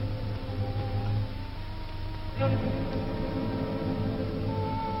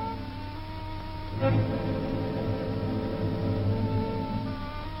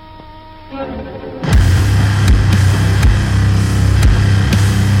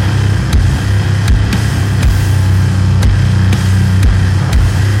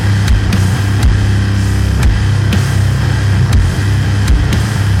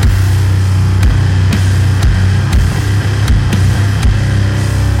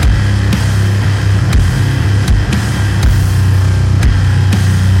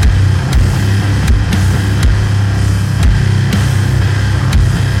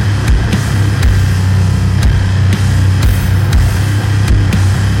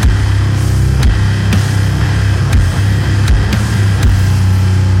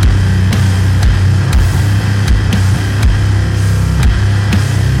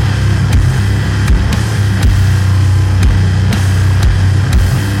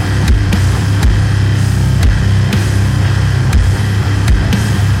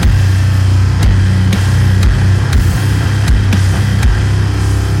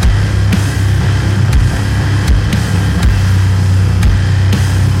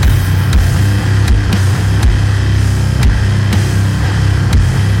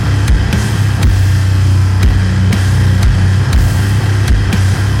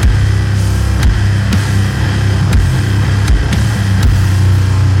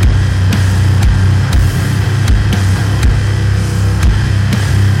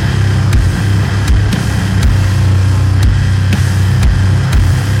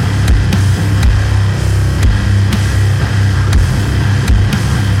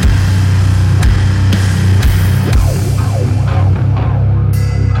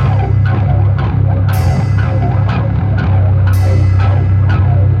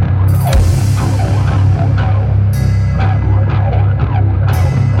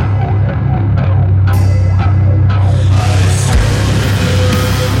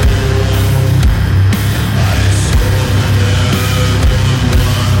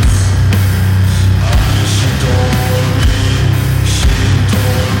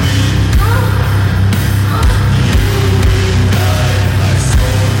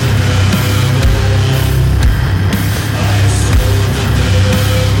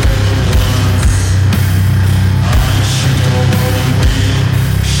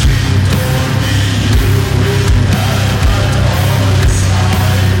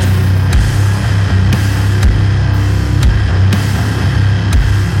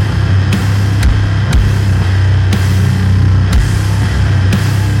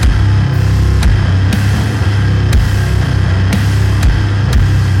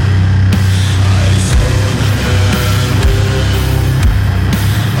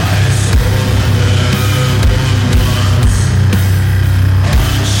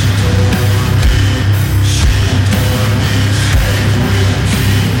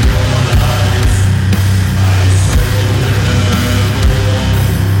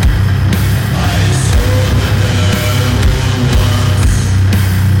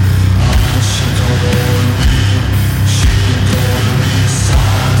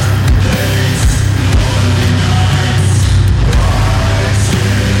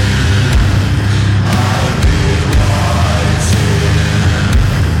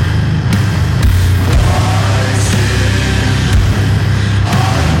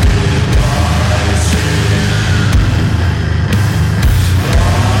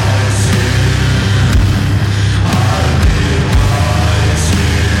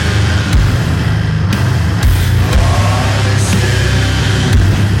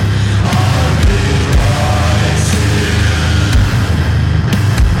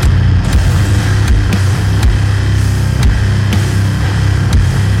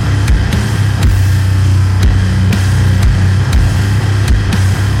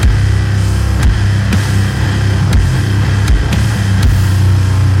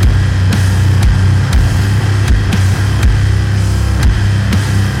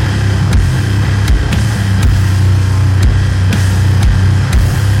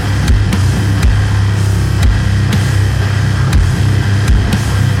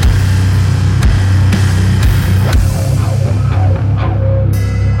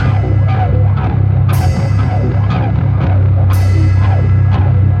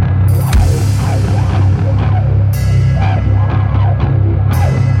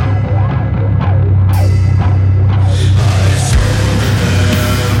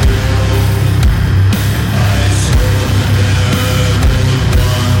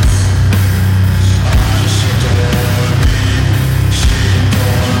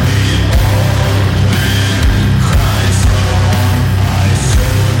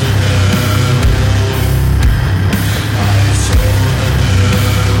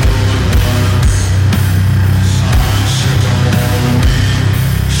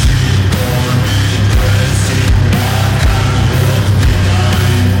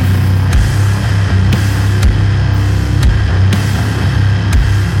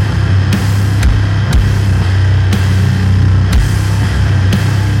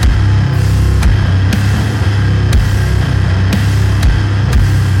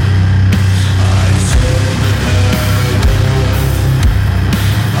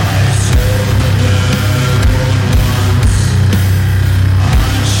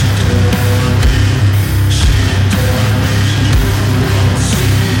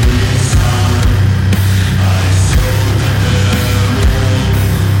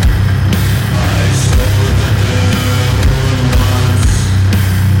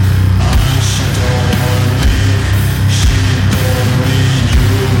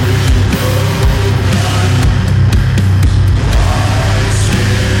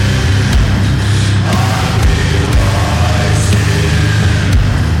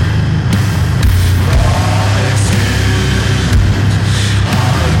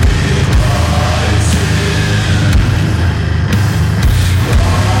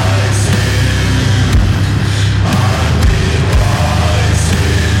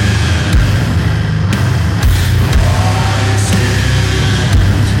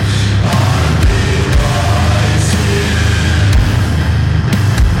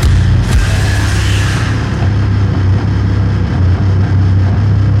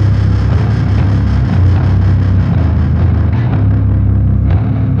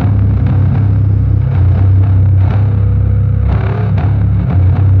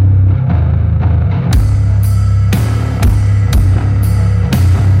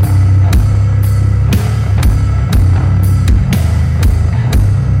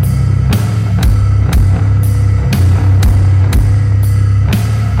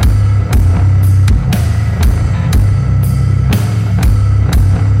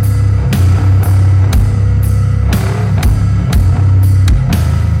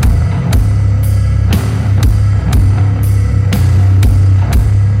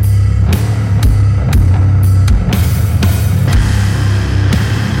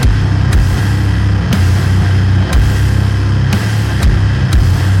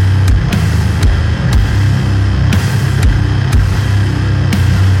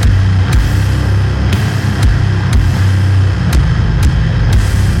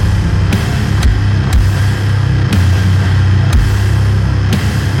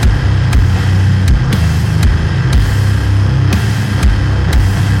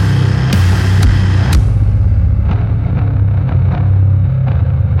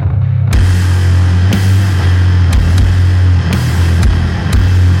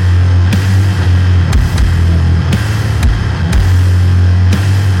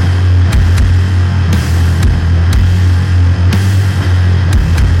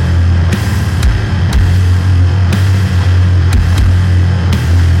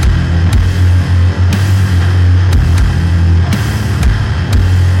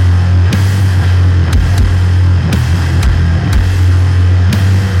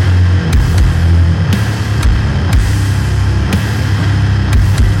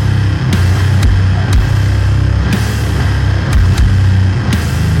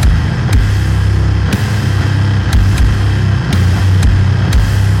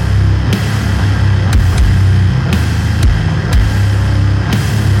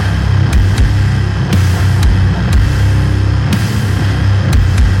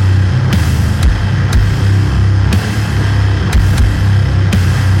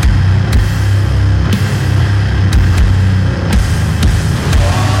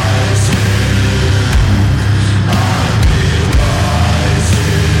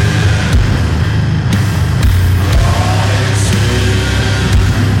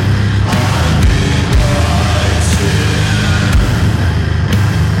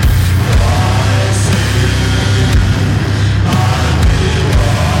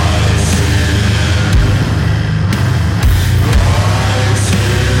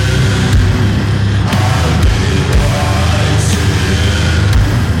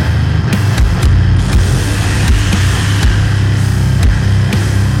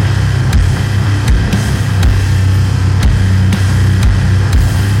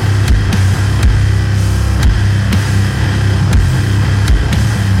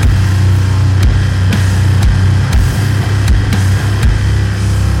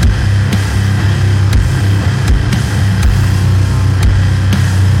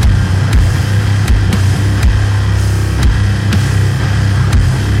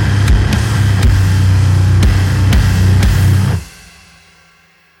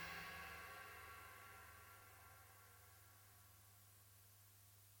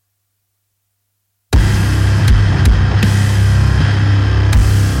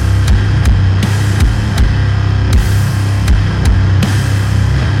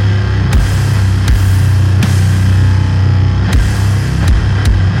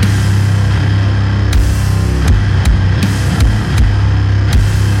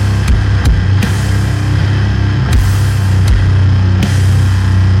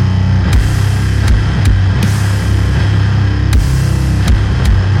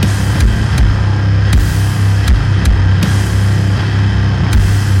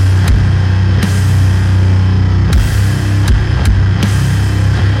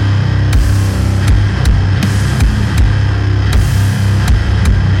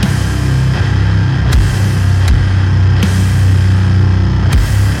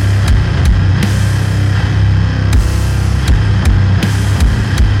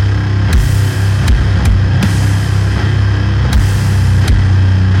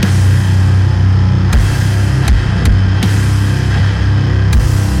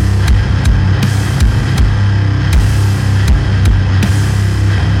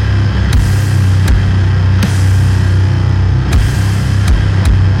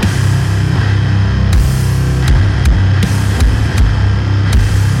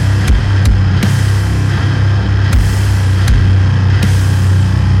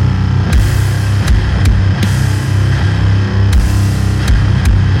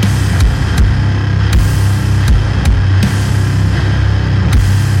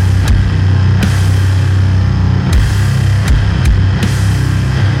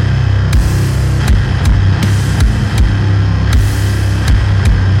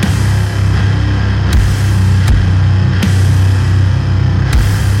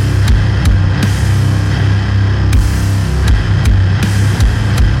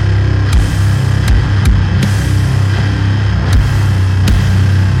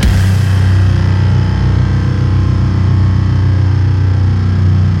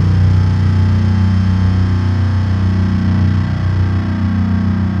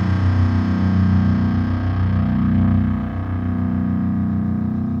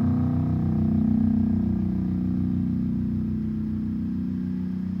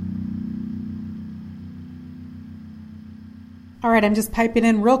 All right, I'm just piping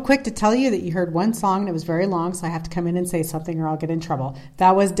in real quick to tell you that you heard one song and it was very long, so I have to come in and say something or I'll get in trouble.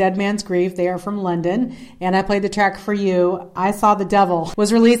 That was Dead Man's Grief. They are from London, and I played the track for you, I Saw the Devil.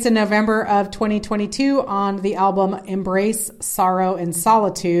 Was released in November of 2022 on the album Embrace Sorrow and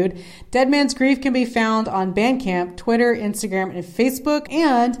Solitude. Dead Man's Grief can be found on Bandcamp, Twitter, Instagram, and Facebook,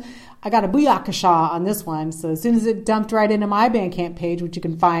 and I got a booyakasha on this one. So as soon as it dumped right into my Bandcamp page, which you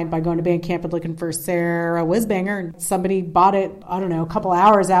can find by going to Bandcamp and looking for Sarah Wisbanger, and somebody bought it, I don't know, a couple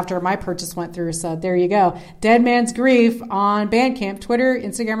hours after my purchase went through. So there you go. Dead Man's Grief on Bandcamp, Twitter,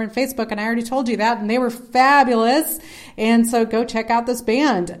 Instagram, and Facebook. And I already told you that, and they were fabulous. And so go check out this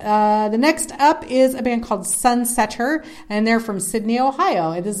band. The next up is a band called Sunsetter, and they're from Sydney,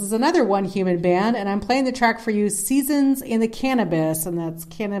 Ohio. And this is another one human band, and I'm playing the track for you, Seasons in the Cannabis, and that's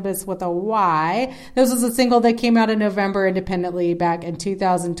cannabis with a Y. This was a single that came out in November independently back in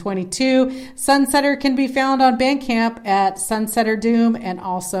 2022. Sunsetter can be found on Bandcamp at Sunsetter Doom and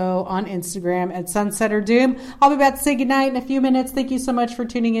also on Instagram at Sunsetter Doom. I'll be back to say goodnight in a few minutes. Thank you so much for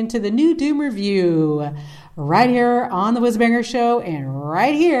tuning into the New Doom Review right here on the Wisbanger Show and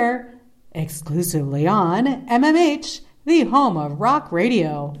right here exclusively on MMH, the home of rock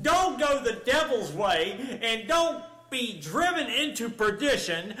radio. Don't go the devil's way and don't be driven into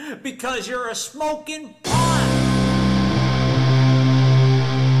perdition because you're a smoking pot.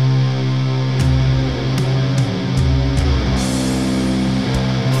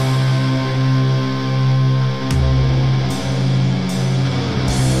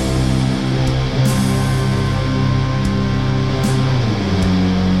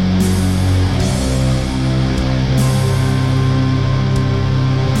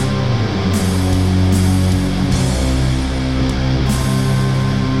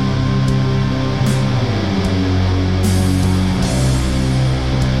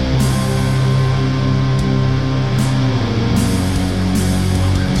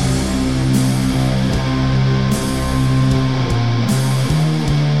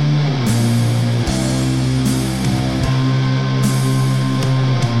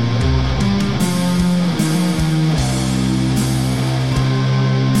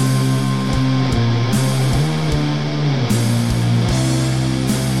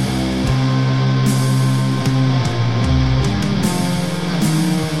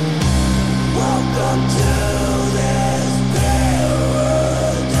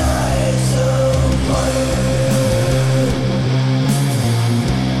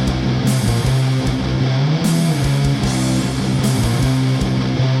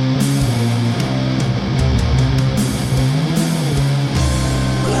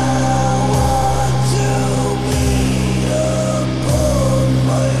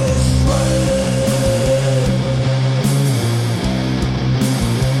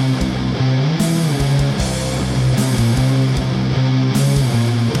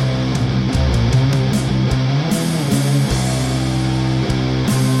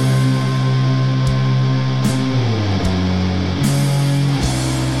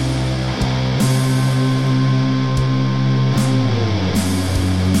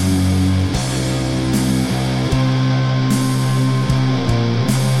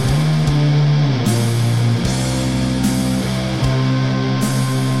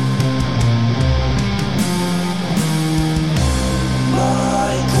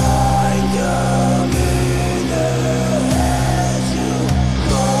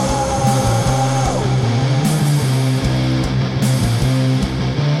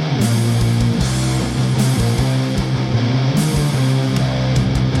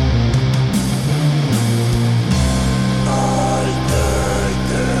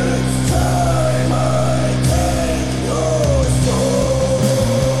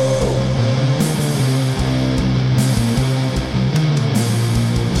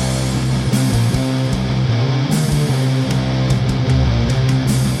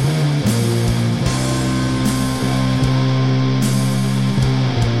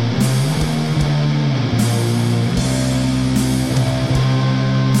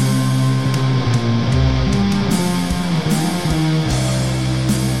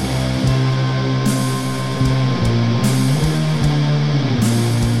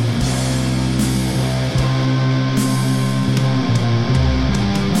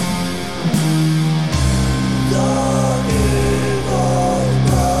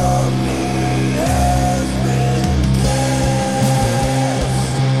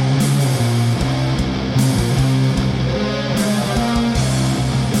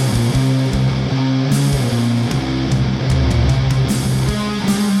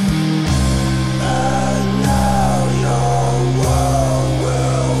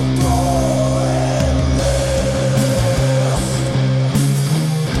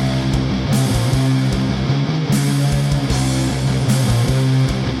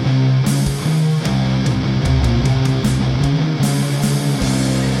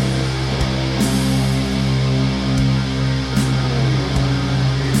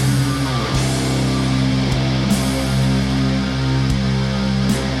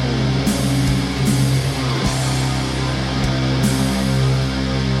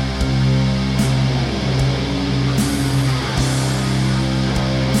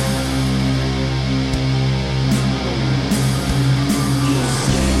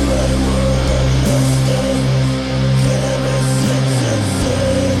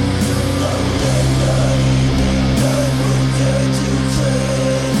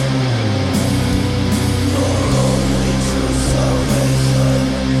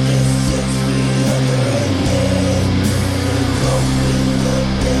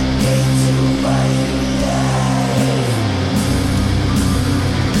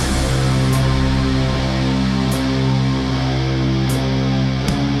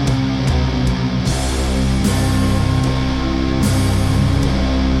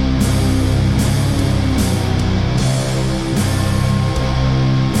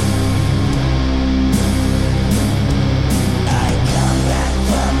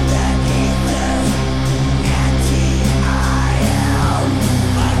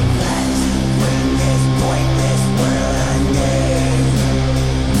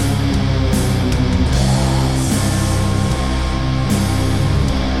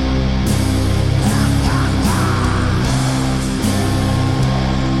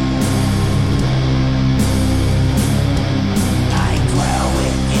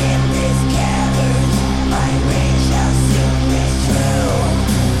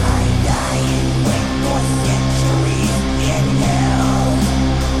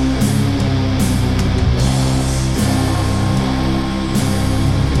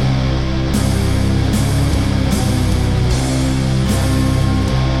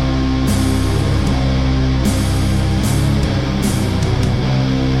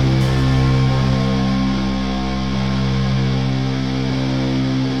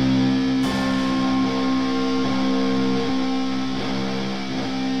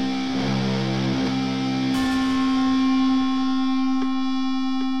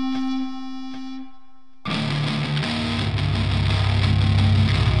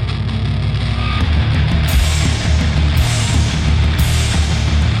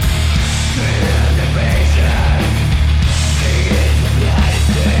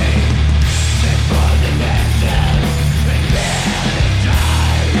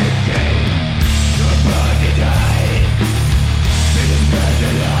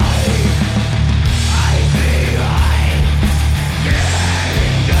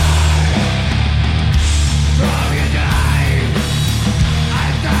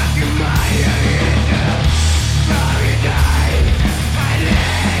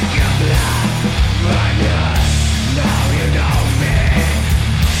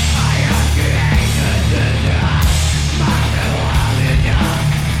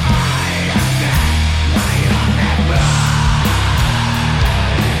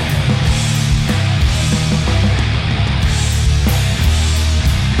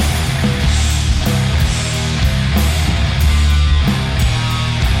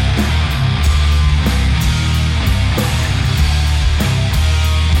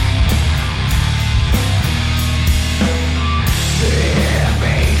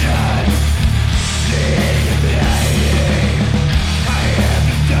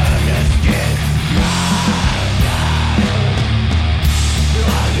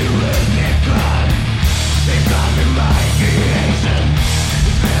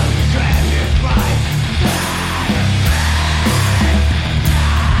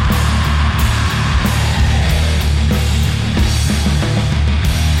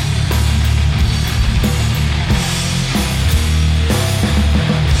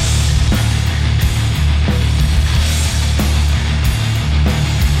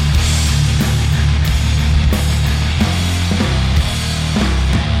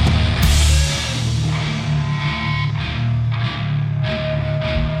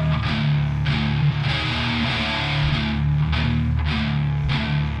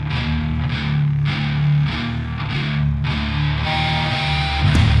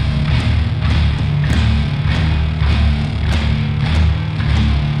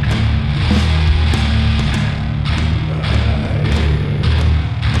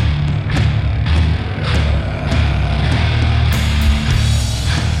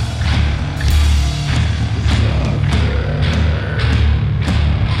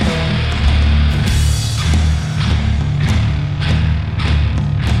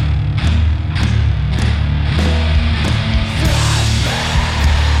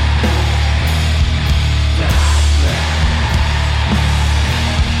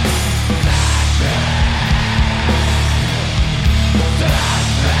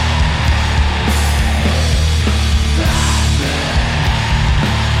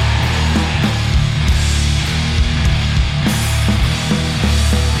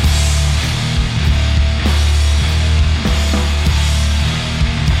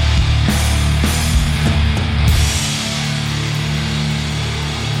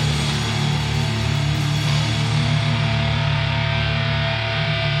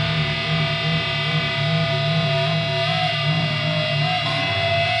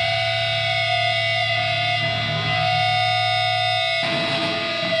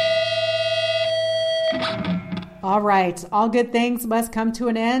 All right. All good things must come to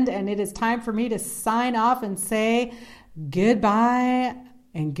an end, and it is time for me to sign off and say goodbye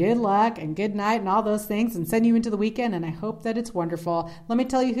and good luck and good night and all those things, and send you into the weekend, and I hope that it's wonderful. Let me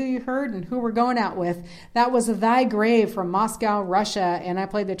tell you who you heard and who we're going out with. That was Thy Grave from Moscow, Russia, and I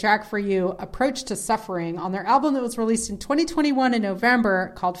played the track for you, Approach to Suffering, on their album that was released in 2021 in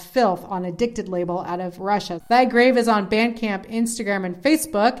November called Filth on Addicted label out of Russia. Thy Grave is on Bandcamp, Instagram, and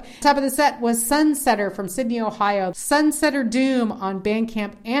Facebook. Top of the set was Sunsetter from Sydney, Ohio. Sunsetter Doom on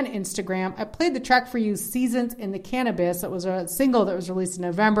Bandcamp and Instagram. I played the track for you, Seasons in the Cannabis. That was a single that was released in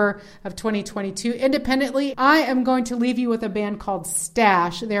November of 2022 independently. I am going to leave you with a band called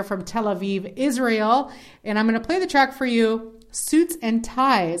Stash. They're from Tel Aviv, Israel, and I'm going to play the track for you, Suits and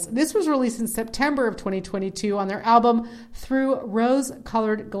Ties. This was released in September of 2022 on their album Through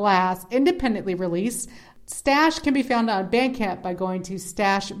Rose-Colored Glass, independently released. Stash can be found on Bandcamp by going to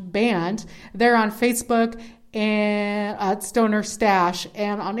Stash Band. They're on Facebook and at Stoner Stash,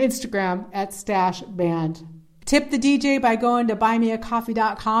 and on Instagram at Stash Band. Tip the DJ by going to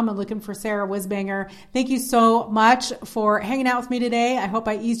buymeacoffee.com and looking for Sarah Wisbanger. Thank you so much for hanging out with me today. I hope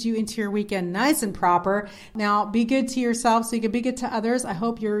I eased you into your weekend nice and proper. Now, be good to yourself so you can be good to others. I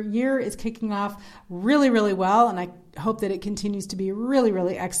hope your year is kicking off really, really well, and I hope that it continues to be really,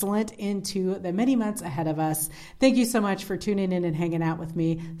 really excellent into the many months ahead of us. Thank you so much for tuning in and hanging out with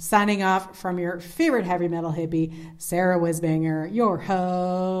me. Signing off from your favorite heavy metal hippie, Sarah Wisbanger, your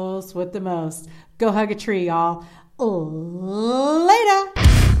host with the most. Go hug a tree, y'all. Later!